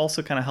 which I think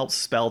also kind of helps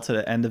spell to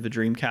the end of the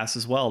Dreamcast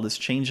as well. This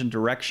change in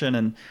direction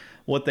and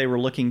what they were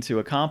looking to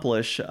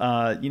accomplish.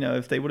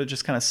 If they would have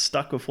just kind of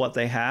stuck with what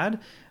they had,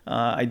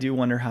 I do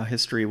wonder how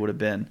history would have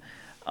been.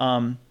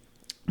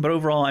 But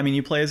overall, I mean,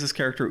 you play as this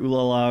character, Ooh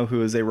La La,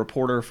 who is a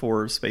reporter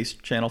for Space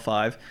Channel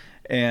 5,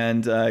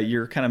 and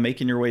you're kind of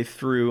making your way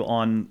through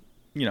on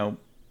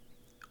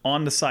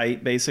the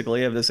site,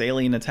 basically, of this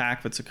alien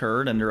attack that's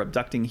occurred, and they're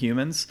abducting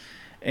humans.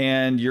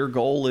 And your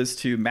goal is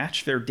to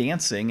match their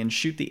dancing and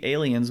shoot the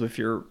aliens with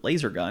your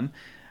laser gun.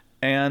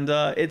 And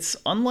it's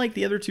unlike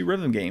the other two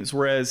rhythm games,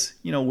 whereas,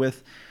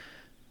 with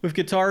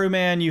Guitar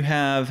Man, you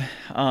have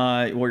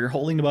where you're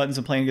holding the buttons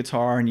and playing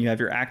guitar, and you have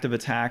your active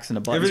attacks, and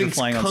the buttons are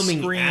flying on screen.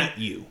 Everything's coming at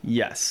you.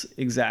 Yes,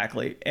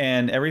 exactly.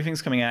 And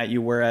everything's coming at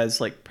you, whereas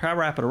like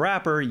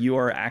Rapper, you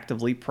are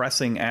actively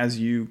pressing as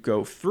you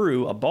go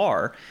through a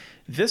bar.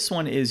 This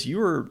one is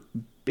you're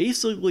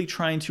basically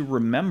trying to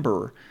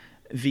remember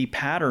the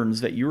patterns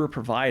that you were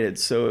provided.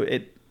 So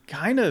it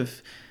kind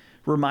of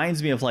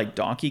reminds me of like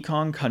Donkey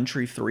Kong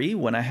Country 3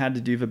 when I had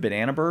to do the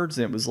banana birds,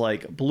 and it was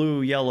like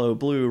blue, yellow,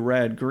 blue,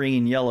 red,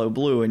 green, yellow,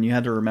 blue, and you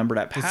had to remember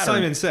that pattern.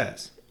 Simon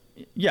Says.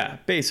 Yeah,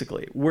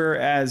 basically.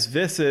 Whereas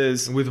this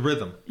is... With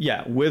rhythm.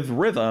 Yeah, with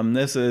rhythm,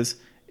 this is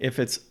if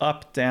it's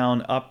up,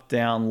 down,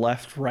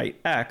 left, right,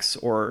 X,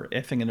 or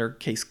if in their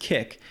case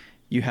kick,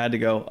 you had to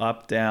go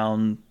up,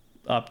 down,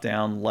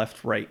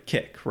 left, right,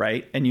 kick,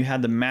 right? And you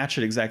had to match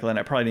it exactly. And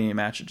I probably didn't even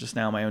match it just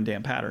now, my own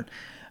damn pattern.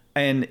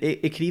 And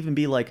it could even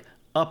be like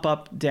up,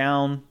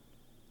 down,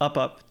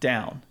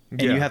 down.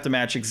 And you have to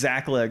match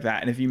exactly like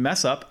that. And if you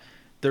mess up,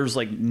 there's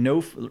like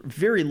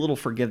very little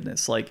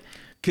forgiveness. Like,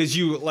 because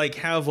you like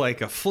have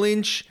like a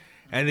flinch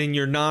and then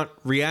you're not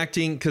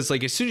reacting, because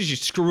like as soon as you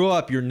screw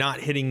up, you're not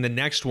hitting the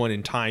next one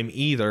in time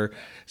either.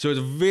 So it's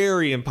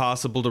very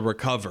impossible to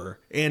recover.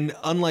 And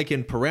unlike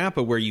in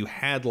Parappa, where you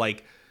had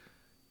like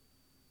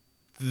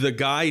the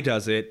guy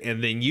does it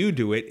and then you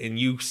do it and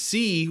you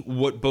see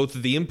what both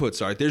of the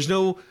inputs are. There's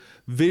no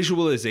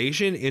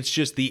visualization. It's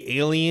just the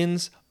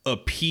aliens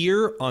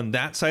appear on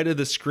that side of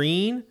the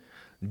screen,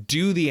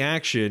 do the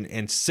action,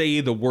 and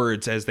say the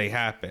words as they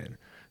happen.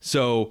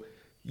 So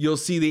you'll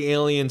see the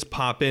aliens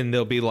pop in.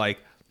 They'll be like,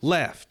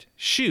 left,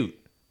 shoot,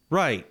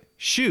 right,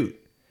 shoot.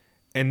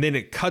 And then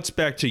it cuts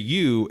back to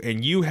you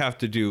and you have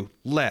to do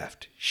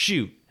left,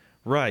 shoot,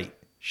 right,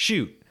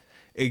 shoot.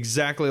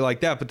 Exactly like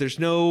that. But there's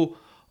no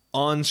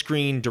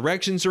on-screen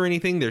directions or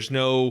anything. There's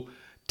no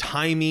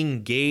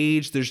timing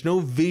gauge. There's no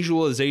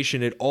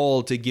visualization at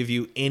all to give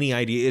you any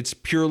idea. It's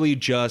purely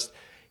just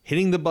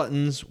hitting the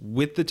buttons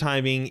with the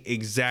timing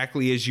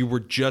exactly as you were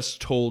just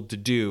told to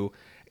do.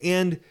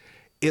 And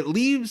it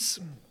leaves...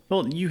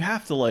 Well, you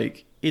have to,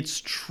 like...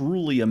 It's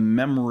truly a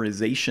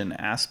memorization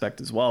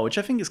aspect as well, which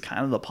I think is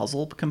kind of the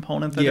puzzle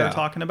component that they're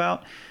talking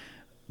about.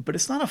 But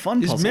it's not a fun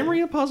puzzle. Is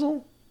memory a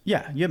puzzle?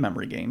 Yeah, you have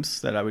memory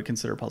games that I would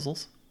consider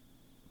puzzles.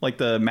 Like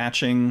the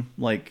matching,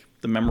 like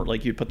the memory,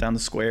 like you put down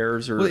the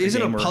squares or... Well,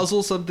 isn't a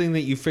puzzle something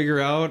that you figure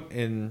out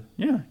and...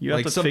 Yeah, you have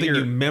like to something figure...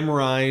 you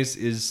memorize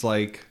is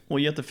like... Well,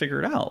 you have to figure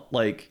it out.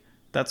 Like,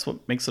 that's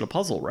what makes it a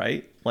puzzle,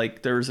 right?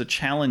 Like, there's a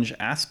challenge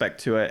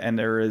aspect to it, and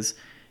there is...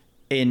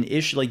 an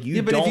issue, like you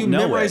don't know. But if you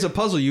memorize a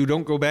puzzle, you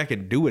don't go back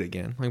and do it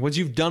again. Like once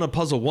you've done a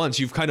puzzle once,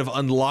 you've kind of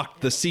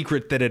unlocked the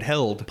secret that it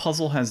held.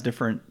 Puzzle has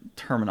different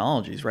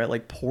terminologies, right?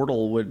 Like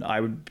Portal I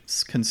would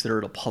consider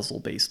it a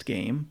puzzle-based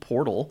game.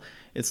 Portal,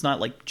 it's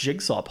not like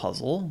jigsaw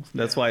puzzle.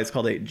 That's why it's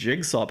called a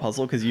jigsaw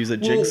puzzle, because you use a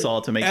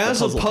jigsaw to make the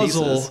puzzle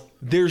pieces.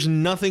 There's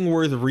nothing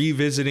worth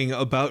revisiting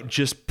about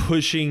just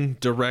pushing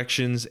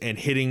directions and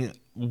hitting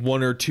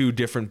one or two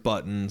different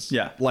buttons.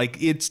 Yeah,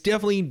 like it's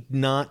definitely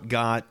not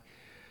got.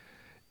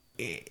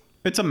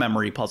 It's a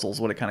memory puzzle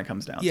is what it kind of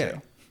comes down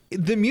to.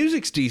 The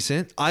music's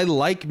decent. I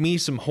like me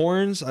some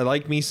horns. I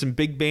like me some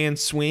big band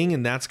swing,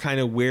 and that's kind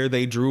of where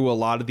they drew a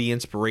lot of the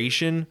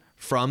inspiration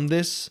from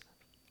this.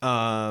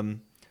 I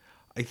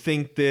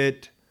think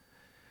that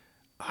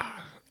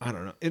I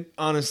don't know.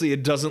 Honestly,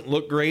 it doesn't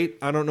look great.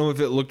 I don't know if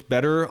it looked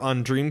better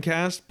on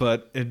Dreamcast,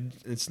 but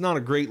it's not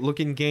a great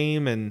looking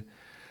game, and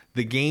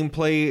the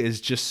gameplay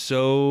is just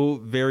so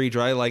very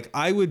dry. Like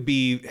I would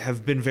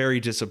have been very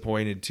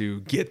disappointed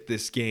to get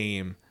this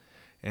game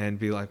and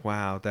be like,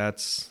 wow,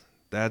 that's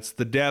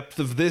the depth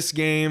of this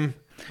game.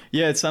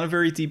 Yeah, it's not a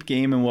very deep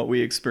game in what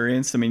we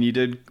experienced. I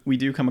mean, we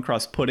do come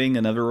across Pudding,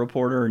 another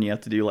reporter, and you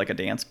have to do like a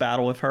dance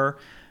battle with her,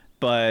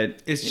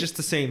 but it's just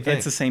the same thing.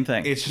 It's the same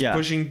thing. It's just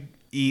pushing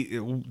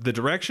the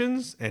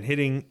directions and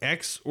hitting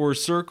X or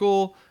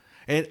circle.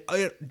 And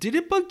did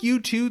it bug you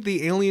too?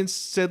 The aliens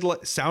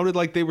sounded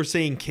like they were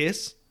saying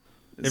kiss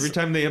every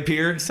time they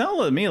appeared. It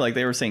sounded to me like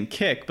they were saying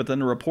kick, but then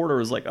the reporter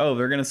was like, "Oh,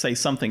 they're going to say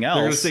something else.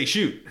 They're going to say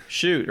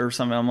shoot or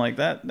something." I'm like,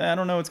 "That I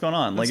don't know what's going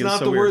on." That's like, not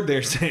so the weird. word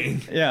they're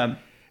saying. Yeah,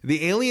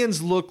 the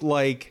aliens look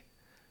like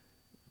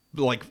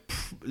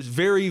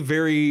very,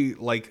 very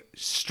like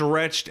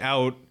stretched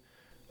out.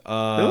 They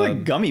look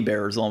like gummy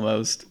bears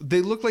almost.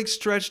 They look like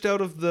stretched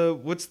out of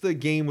what's the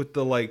game with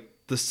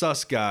the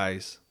sus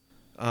guys?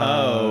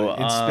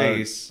 In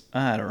space.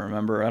 I don't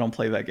remember. I don't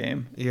play that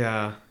game.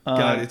 Yeah.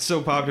 God, it's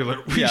so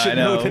popular. We should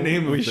know the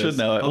name of it. We should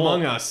know it.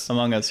 Among Us.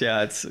 Among Us,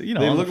 yeah. It's, you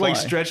know, they look like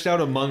stretched out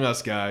Among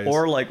Us guys.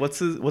 Or like,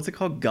 what's it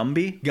called?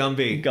 Gumby?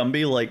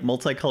 Gumby, like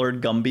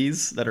multicolored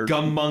Gumbies that are...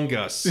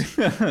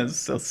 Gumungus.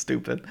 So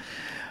stupid.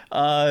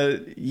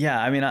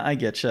 Yeah, I mean, I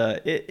get you.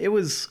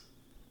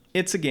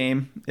 It's a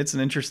game. It's an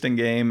interesting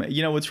game.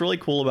 You know, what's really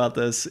cool about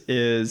this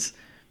is...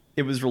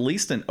 It was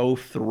released in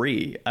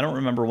 2003. I don't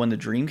remember when the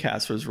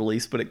Dreamcast was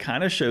released, but it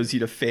kind of shows you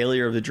the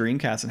failure of the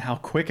Dreamcast and how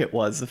quick it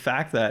was. The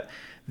fact that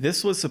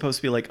this was supposed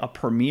to be like a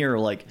premier,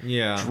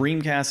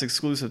 Dreamcast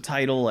exclusive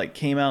title, like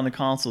came out on the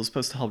console, was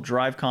supposed to help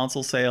drive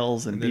console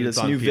sales and be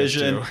this new PS2.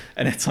 vision,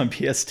 and it's on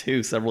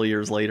PS2 several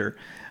years later.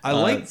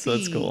 So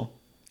it's cool.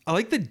 I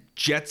like the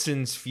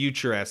Jetsons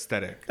future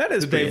aesthetic that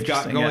they've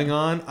got going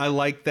on. I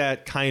like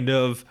that kind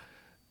of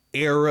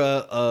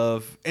era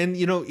of, and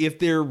you know, if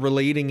they're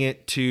relating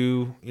it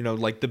to, you know,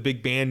 like the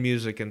big band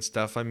music and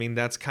stuff, I mean,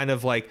 that's kind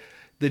of like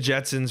the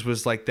Jetsons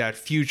was like that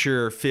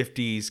future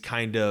 50s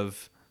kind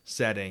of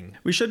setting.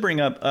 We should bring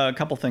up a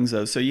couple things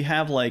though. So you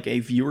have like a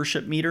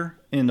viewership meter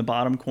in the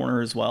bottom corner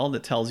as well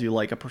that tells you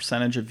like a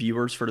percentage of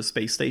viewers for the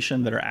space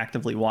station that are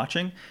actively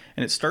watching,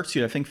 and it starts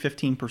you at, I think,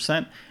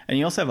 15%. And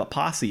you also have a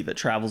posse that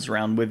travels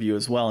around with you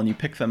as well, and you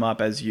pick them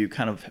up as you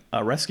kind of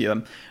rescue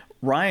them.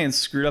 Ryan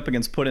screwed up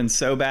against Puddin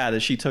so bad that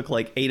she took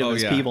like 8 of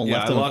his people and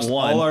left them with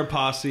one. All our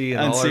posse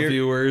and all our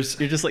viewers.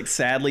 You're just like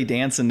sadly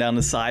dancing down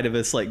the side of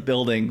this like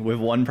building with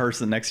one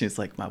person next to you. It's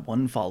like my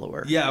one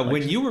follower. Yeah, like,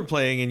 when you were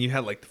playing and you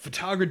had like the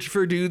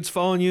photographer dudes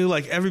following you,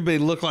 like everybody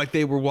looked like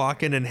they were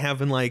walking and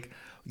having like,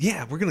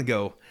 yeah, we're gonna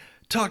go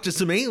talk to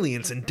some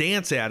aliens and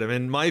dance at them.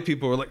 And my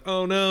people were like,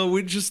 oh no,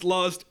 we just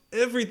lost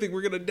everything.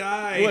 We're gonna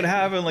die. What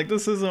happened? Like,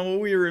 this isn't what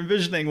we were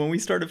envisioning when we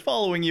started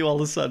following you all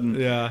of a sudden.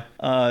 Yeah.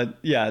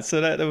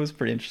 So that was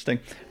pretty interesting.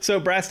 So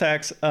brass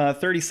tacks,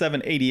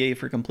 $37.88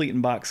 for complete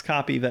in box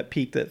copy. That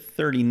peaked at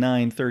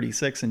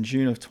 $39.36 in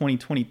June of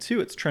 2022.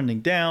 It's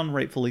trending down,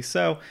 rightfully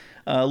so.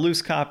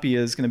 Loose copy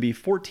is going to be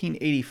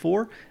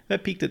 $14.84.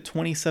 That peaked at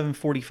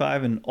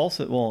 $27.45 and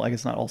also, well, I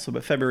guess not also,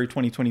 but February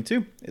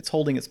 2022. It's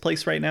holding its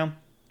place right now.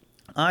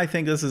 I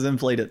think this is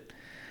inflated.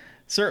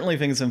 Certainly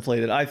think it's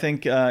inflated. I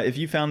think if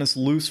you found this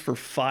loose for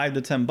 $5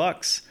 to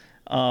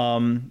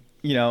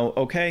 $10,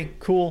 okay,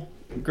 cool,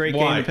 great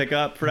game to pick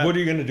up. For that. What are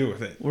you going to do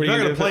with it? You're not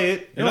going to play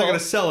it. You're not going to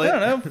sell it. I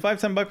don't know,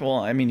 $5, $10. Well,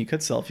 I mean, you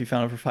could sell if you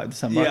found it for $5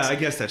 to $10. Yeah, I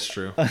guess that's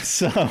true.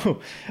 So $5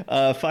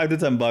 to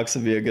 $10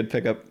 would be a good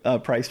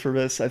pickup price for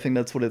this. I think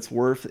that's what it's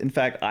worth. In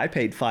fact, I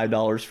paid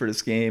 $5 for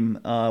this game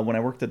when I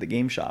worked at the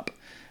game shop.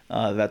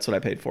 That's what I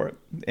paid for it.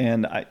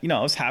 And I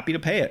was happy to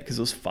pay it because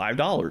it was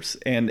 $5.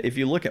 And if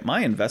you look at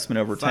my investment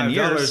over 10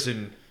 years, $5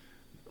 in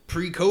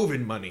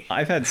pre-COVID money.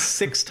 I've had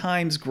 6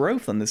 times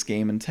growth on this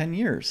game in 10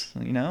 years.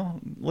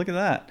 Look at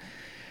that.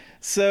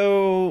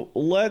 So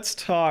let's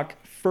talk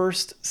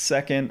first,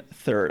 second,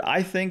 third.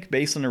 I think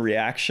based on the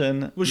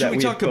reaction, should we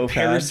talk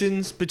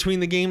comparisons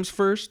between the games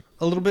first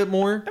a little bit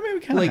more? I mean,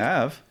 we kind of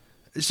have.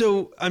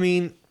 So, I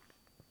mean,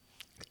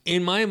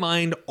 in my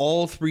mind,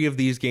 all 3 of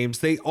these games,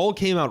 they all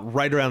came out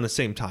right around the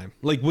same time,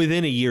 like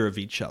within a year of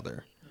each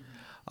other.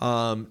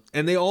 And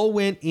they all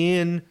went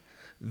in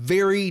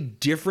very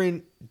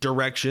different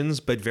directions,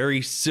 but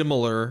very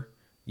similar,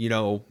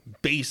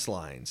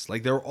 baselines.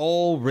 Like they're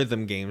all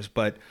rhythm games,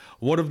 but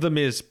one of them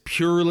is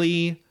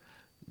purely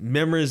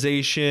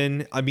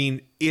memorization. I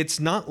mean, it's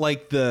not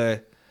like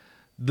the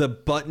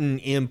button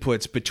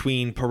inputs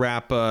between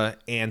Parappa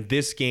and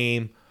this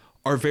game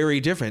are very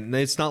different. And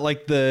it's not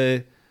like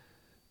they're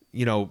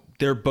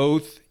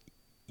both,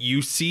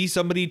 you see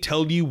somebody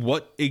tell you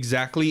what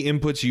exactly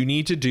inputs you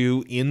need to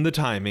do in the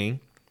timing,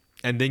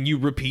 and then you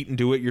repeat and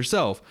do it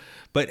yourself.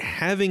 But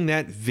having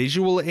that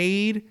visual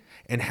aid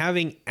and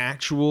having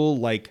actual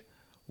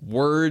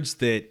words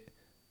that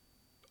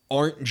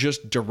aren't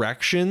just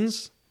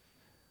directions,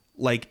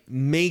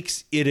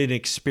 makes it an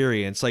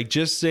experience. Like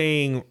just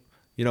saying,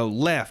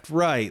 left,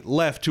 right,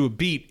 left to a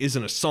beat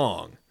isn't a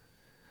song.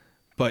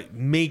 But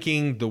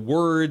making the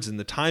words and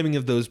the timing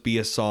of those be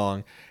a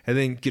song. And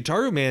then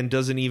Guitar Man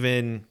doesn't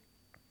even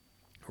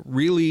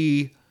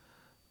really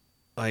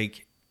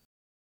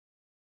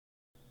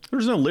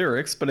there's no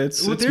lyrics, but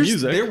it's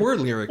music. There were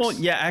lyrics. Well,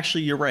 yeah,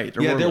 actually, you're right.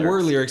 There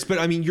were lyrics. But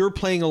I mean, you're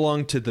playing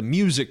along to the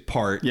music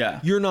part.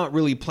 Yeah. You're not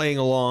really playing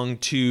along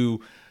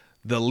to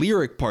the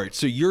lyric part.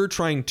 So you're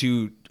trying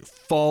to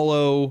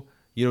follow,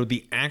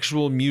 the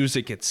actual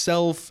music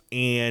itself,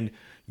 and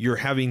you're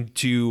having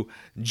to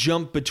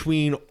jump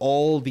between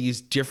all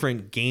these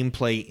different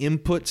gameplay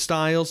input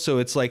styles. So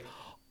it's like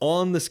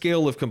on the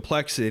scale of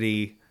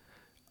complexity,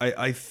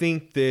 I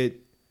think that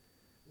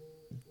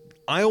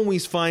I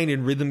always find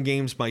in rhythm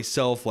games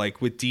myself,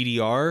 like with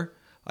DDR,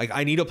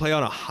 I need to play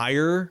on a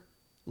higher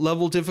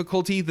level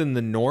difficulty than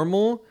the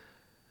normal,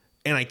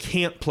 and I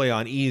can't play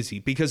on easy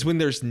because when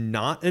there's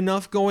not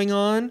enough going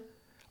on,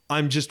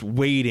 I'm just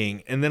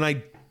waiting, and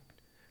then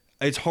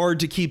it's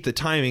hard to keep the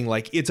timing.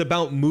 It's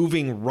about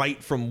moving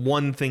right from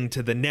one thing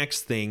to the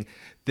next thing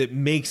that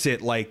makes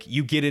it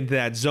you get into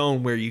that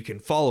zone where you can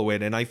follow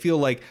it. And I feel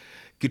like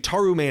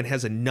Guitar Man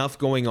has enough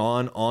going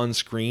on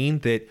screen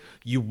that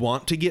you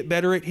want to get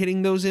better at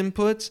hitting those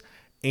inputs,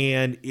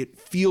 and it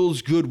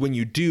feels good when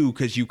you do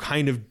because you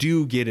kind of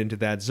do get into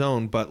that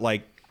zone. But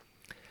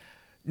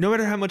no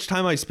matter how much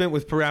time I spent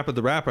with Parappa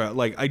the Rapper,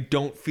 I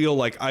don't feel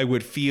like I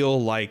would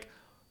feel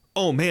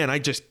oh man, I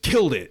just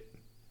killed it.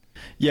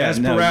 Yeah, as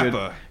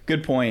Parappa.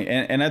 Good point.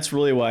 And that's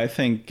really why I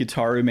think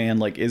Guitar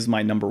Man is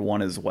my number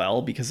 1 as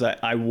well, because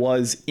I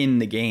was in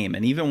the game,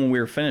 and even when we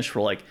were finished,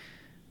 we're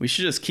we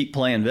should just keep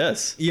playing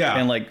this. Yeah.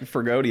 And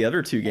forgo the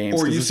other 2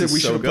 games. Or you said we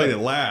should have played it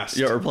last.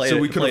 Yeah, or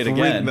we could have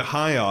ridden the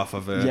high off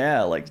of it.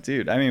 Yeah,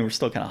 dude, I mean, we're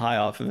still kind of high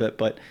off of it,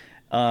 but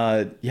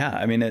yeah,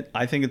 I mean,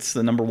 I think it's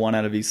the number 1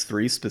 out of these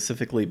 3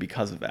 specifically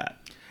because of that.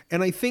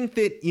 And I think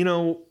that,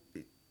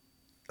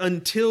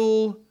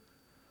 until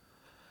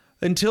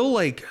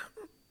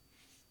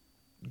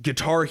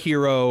Guitar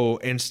Hero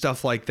and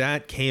stuff like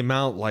that came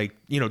out,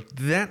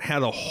 that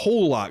had a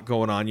whole lot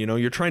going on.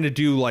 You're trying to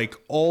do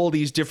all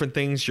these different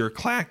things. You're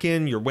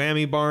clacking, you're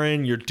whammy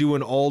barring, you're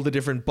doing all the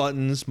different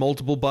buttons,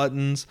 multiple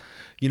buttons.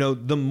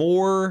 The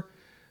more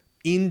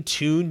in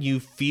tune you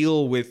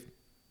feel with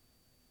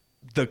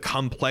the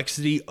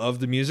complexity of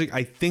the music,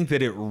 I think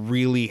that it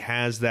really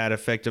has that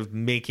effect of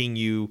making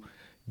you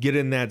get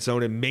in that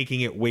zone and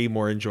making it way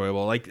more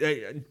enjoyable.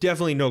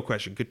 Definitely no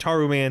question.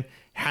 Guitar Man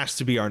has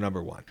to be our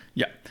number 1.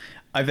 Yeah.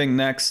 I think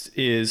next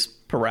is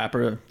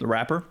Parappa the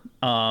Rapper.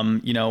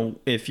 You know,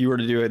 if you were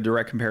to do a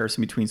direct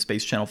comparison between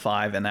Space Channel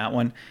 5 and that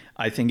one,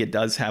 I think it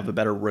does have a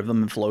better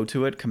rhythm and flow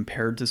to it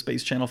compared to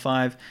Space Channel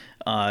 5.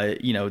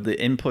 You know, the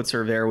inputs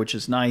are there, which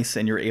is nice,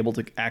 and you're able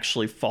to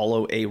actually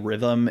follow a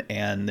rhythm,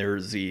 and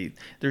there's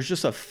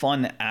just a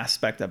fun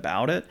aspect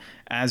about it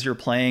as you're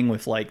playing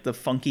with like the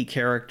funky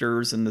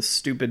characters and the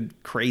stupid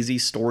crazy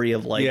story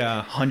of like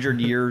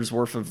 100 years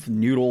worth of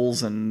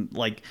noodles, and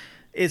like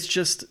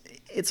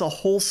it's a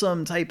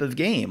wholesome type of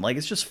game. Like,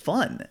 it's just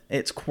fun.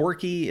 It's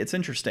quirky. It's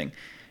interesting.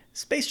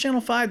 Space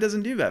Channel 5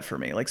 doesn't do that for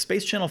me. Like,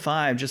 Space Channel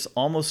 5 just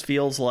almost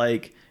feels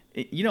like,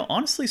 you know,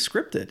 honestly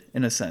scripted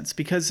in a sense,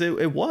 because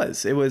it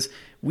was,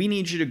 we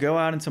need you to go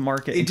out into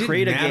market and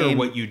create a game. It didn't matter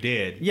what you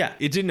did. Yeah.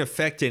 It didn't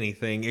affect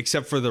anything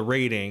except for the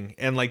rating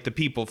and like the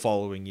people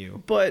following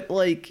you. But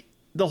like,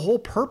 the whole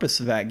purpose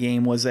of that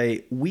game was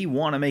we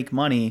want to make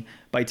money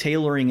by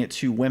tailoring it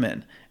to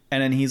women.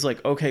 And then he's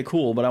like, okay,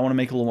 cool, but I want to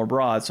make it a little more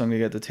broad, so I'm going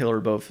to get to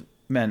tailor both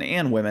men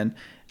and women.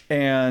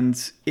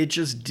 And it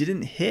just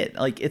didn't hit.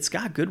 Like, it's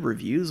got good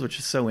reviews, which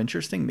is so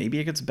interesting. Maybe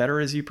it gets better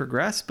as you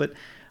progress, but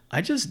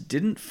I just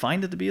didn't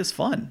find it to be as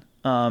fun.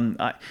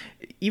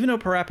 Even though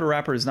Parappa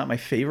Rapper is not my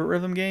favorite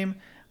rhythm game,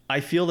 I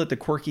feel that the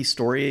quirky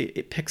story,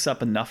 it picks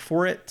up enough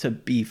for it to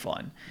be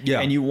fun. Yeah.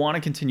 And you want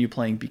to continue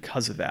playing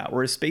because of that.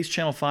 Whereas Space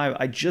Channel 5,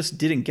 I just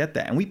didn't get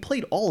that. And we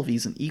played all of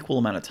these in equal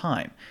amount of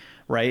time.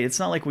 Right? It's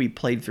not like we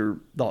played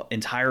through the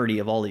entirety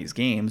of all these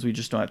games. We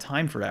just don't have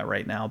time for that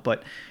right now.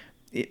 But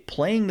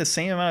playing the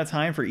same amount of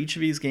time for each of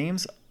these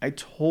games, I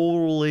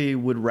totally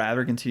would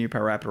rather continue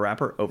Parappa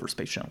Rapper over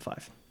Space Channel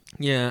 5.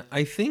 Yeah,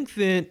 I think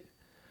that,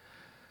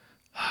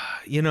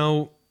 you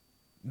know,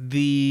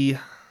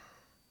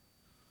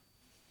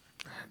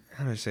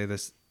 how do I say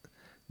this?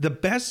 The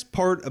best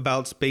part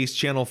about Space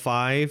Channel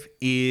 5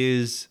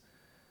 is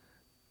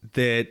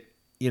that,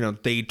 you know,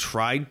 they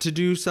tried to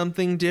do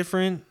something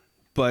different,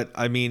 but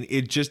I mean,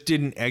 it just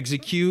didn't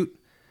execute.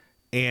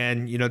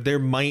 And, you know, there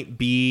might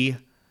be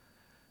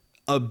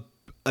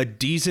a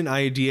decent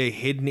idea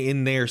hidden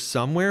in there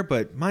somewhere,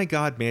 but my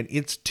God, man,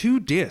 it's 2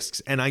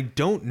 discs and I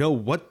don't know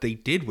what they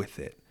did with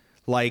it.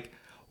 Like,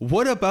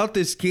 what about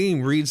this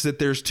game reads that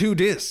there's 2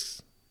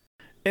 discs?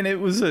 And it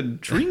was a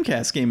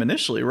Dreamcast game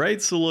initially,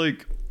 right? So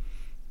like,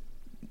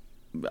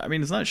 I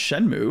mean, it's not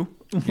Shenmue.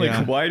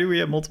 Like, why do we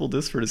have multiple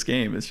discs for this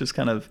game? It's just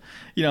kind of,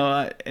 you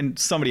know, and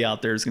somebody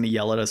out there is going to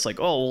yell at us like,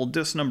 oh, well,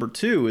 disc number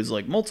 2 is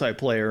like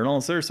multiplayer and all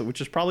this other stuff,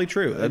 which is probably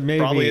true. That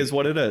probably is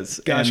what it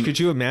is. Gosh, and could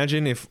you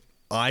imagine if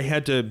I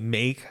had to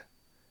make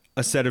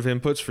a set of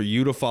inputs for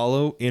you to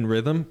follow in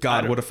rhythm?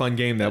 God, what a fun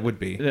game that would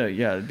be.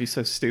 Yeah, it'd be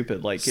so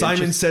stupid. Like,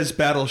 Simon Says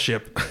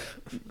Battleship.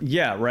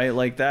 Yeah, right.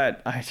 Like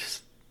that. I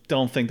just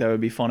don't think that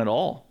would be fun at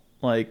all.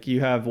 Like,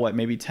 you have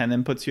maybe 10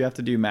 inputs you have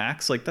to do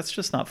max. Like, that's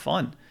just not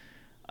fun.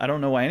 I don't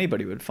know why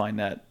anybody would find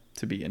that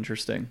to be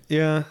interesting.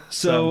 Yeah.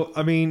 So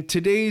I mean,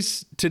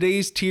 today's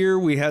tier,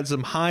 we had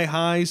some high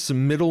highs,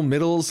 some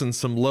middles, and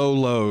some low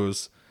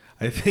lows.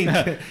 I think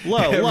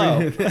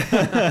low.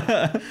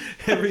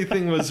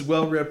 Everything was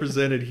well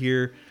represented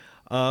here.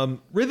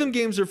 Rhythm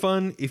games are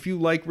fun. If you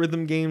like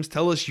rhythm games,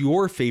 tell us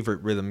your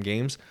favorite rhythm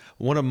games.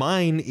 One of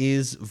mine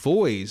is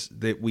Voice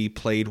that we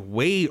played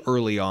way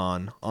early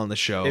on the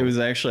show. It was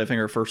actually, I think,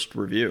 our first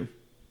review.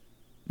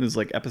 It was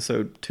like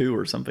episode 2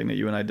 or something that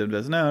you and I did.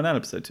 No, not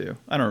episode 2.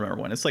 I don't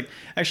remember when. It's like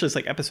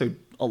episode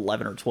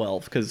 11 or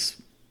 12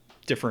 because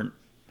different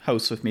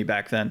hosts with me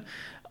back then.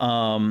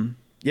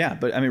 Yeah,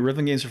 but I mean,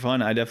 rhythm games are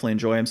fun. I definitely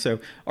enjoy them. So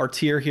our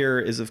tier here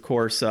is, of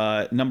course,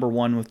 number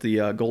 1 with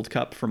the gold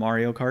cup from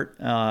Mario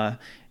Kart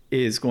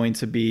is going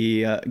to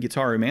be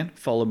Guitar Man,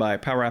 followed by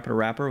Parappa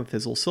Rapper with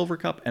his little silver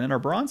cup. And then our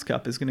bronze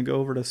cup is going to go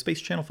over to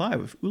Space Channel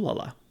 5 with Ooh La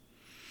La.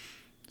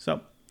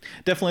 So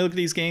definitely look at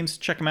these games.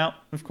 Check them out.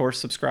 Of course,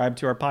 subscribe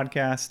to our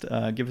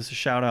podcast. Give us a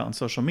shout out on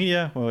social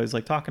media. We always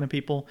like talking to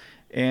people.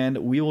 And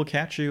we will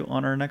catch you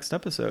on our next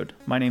episode.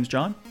 My name's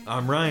John.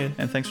 I'm Ryan.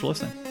 And thanks for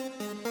listening.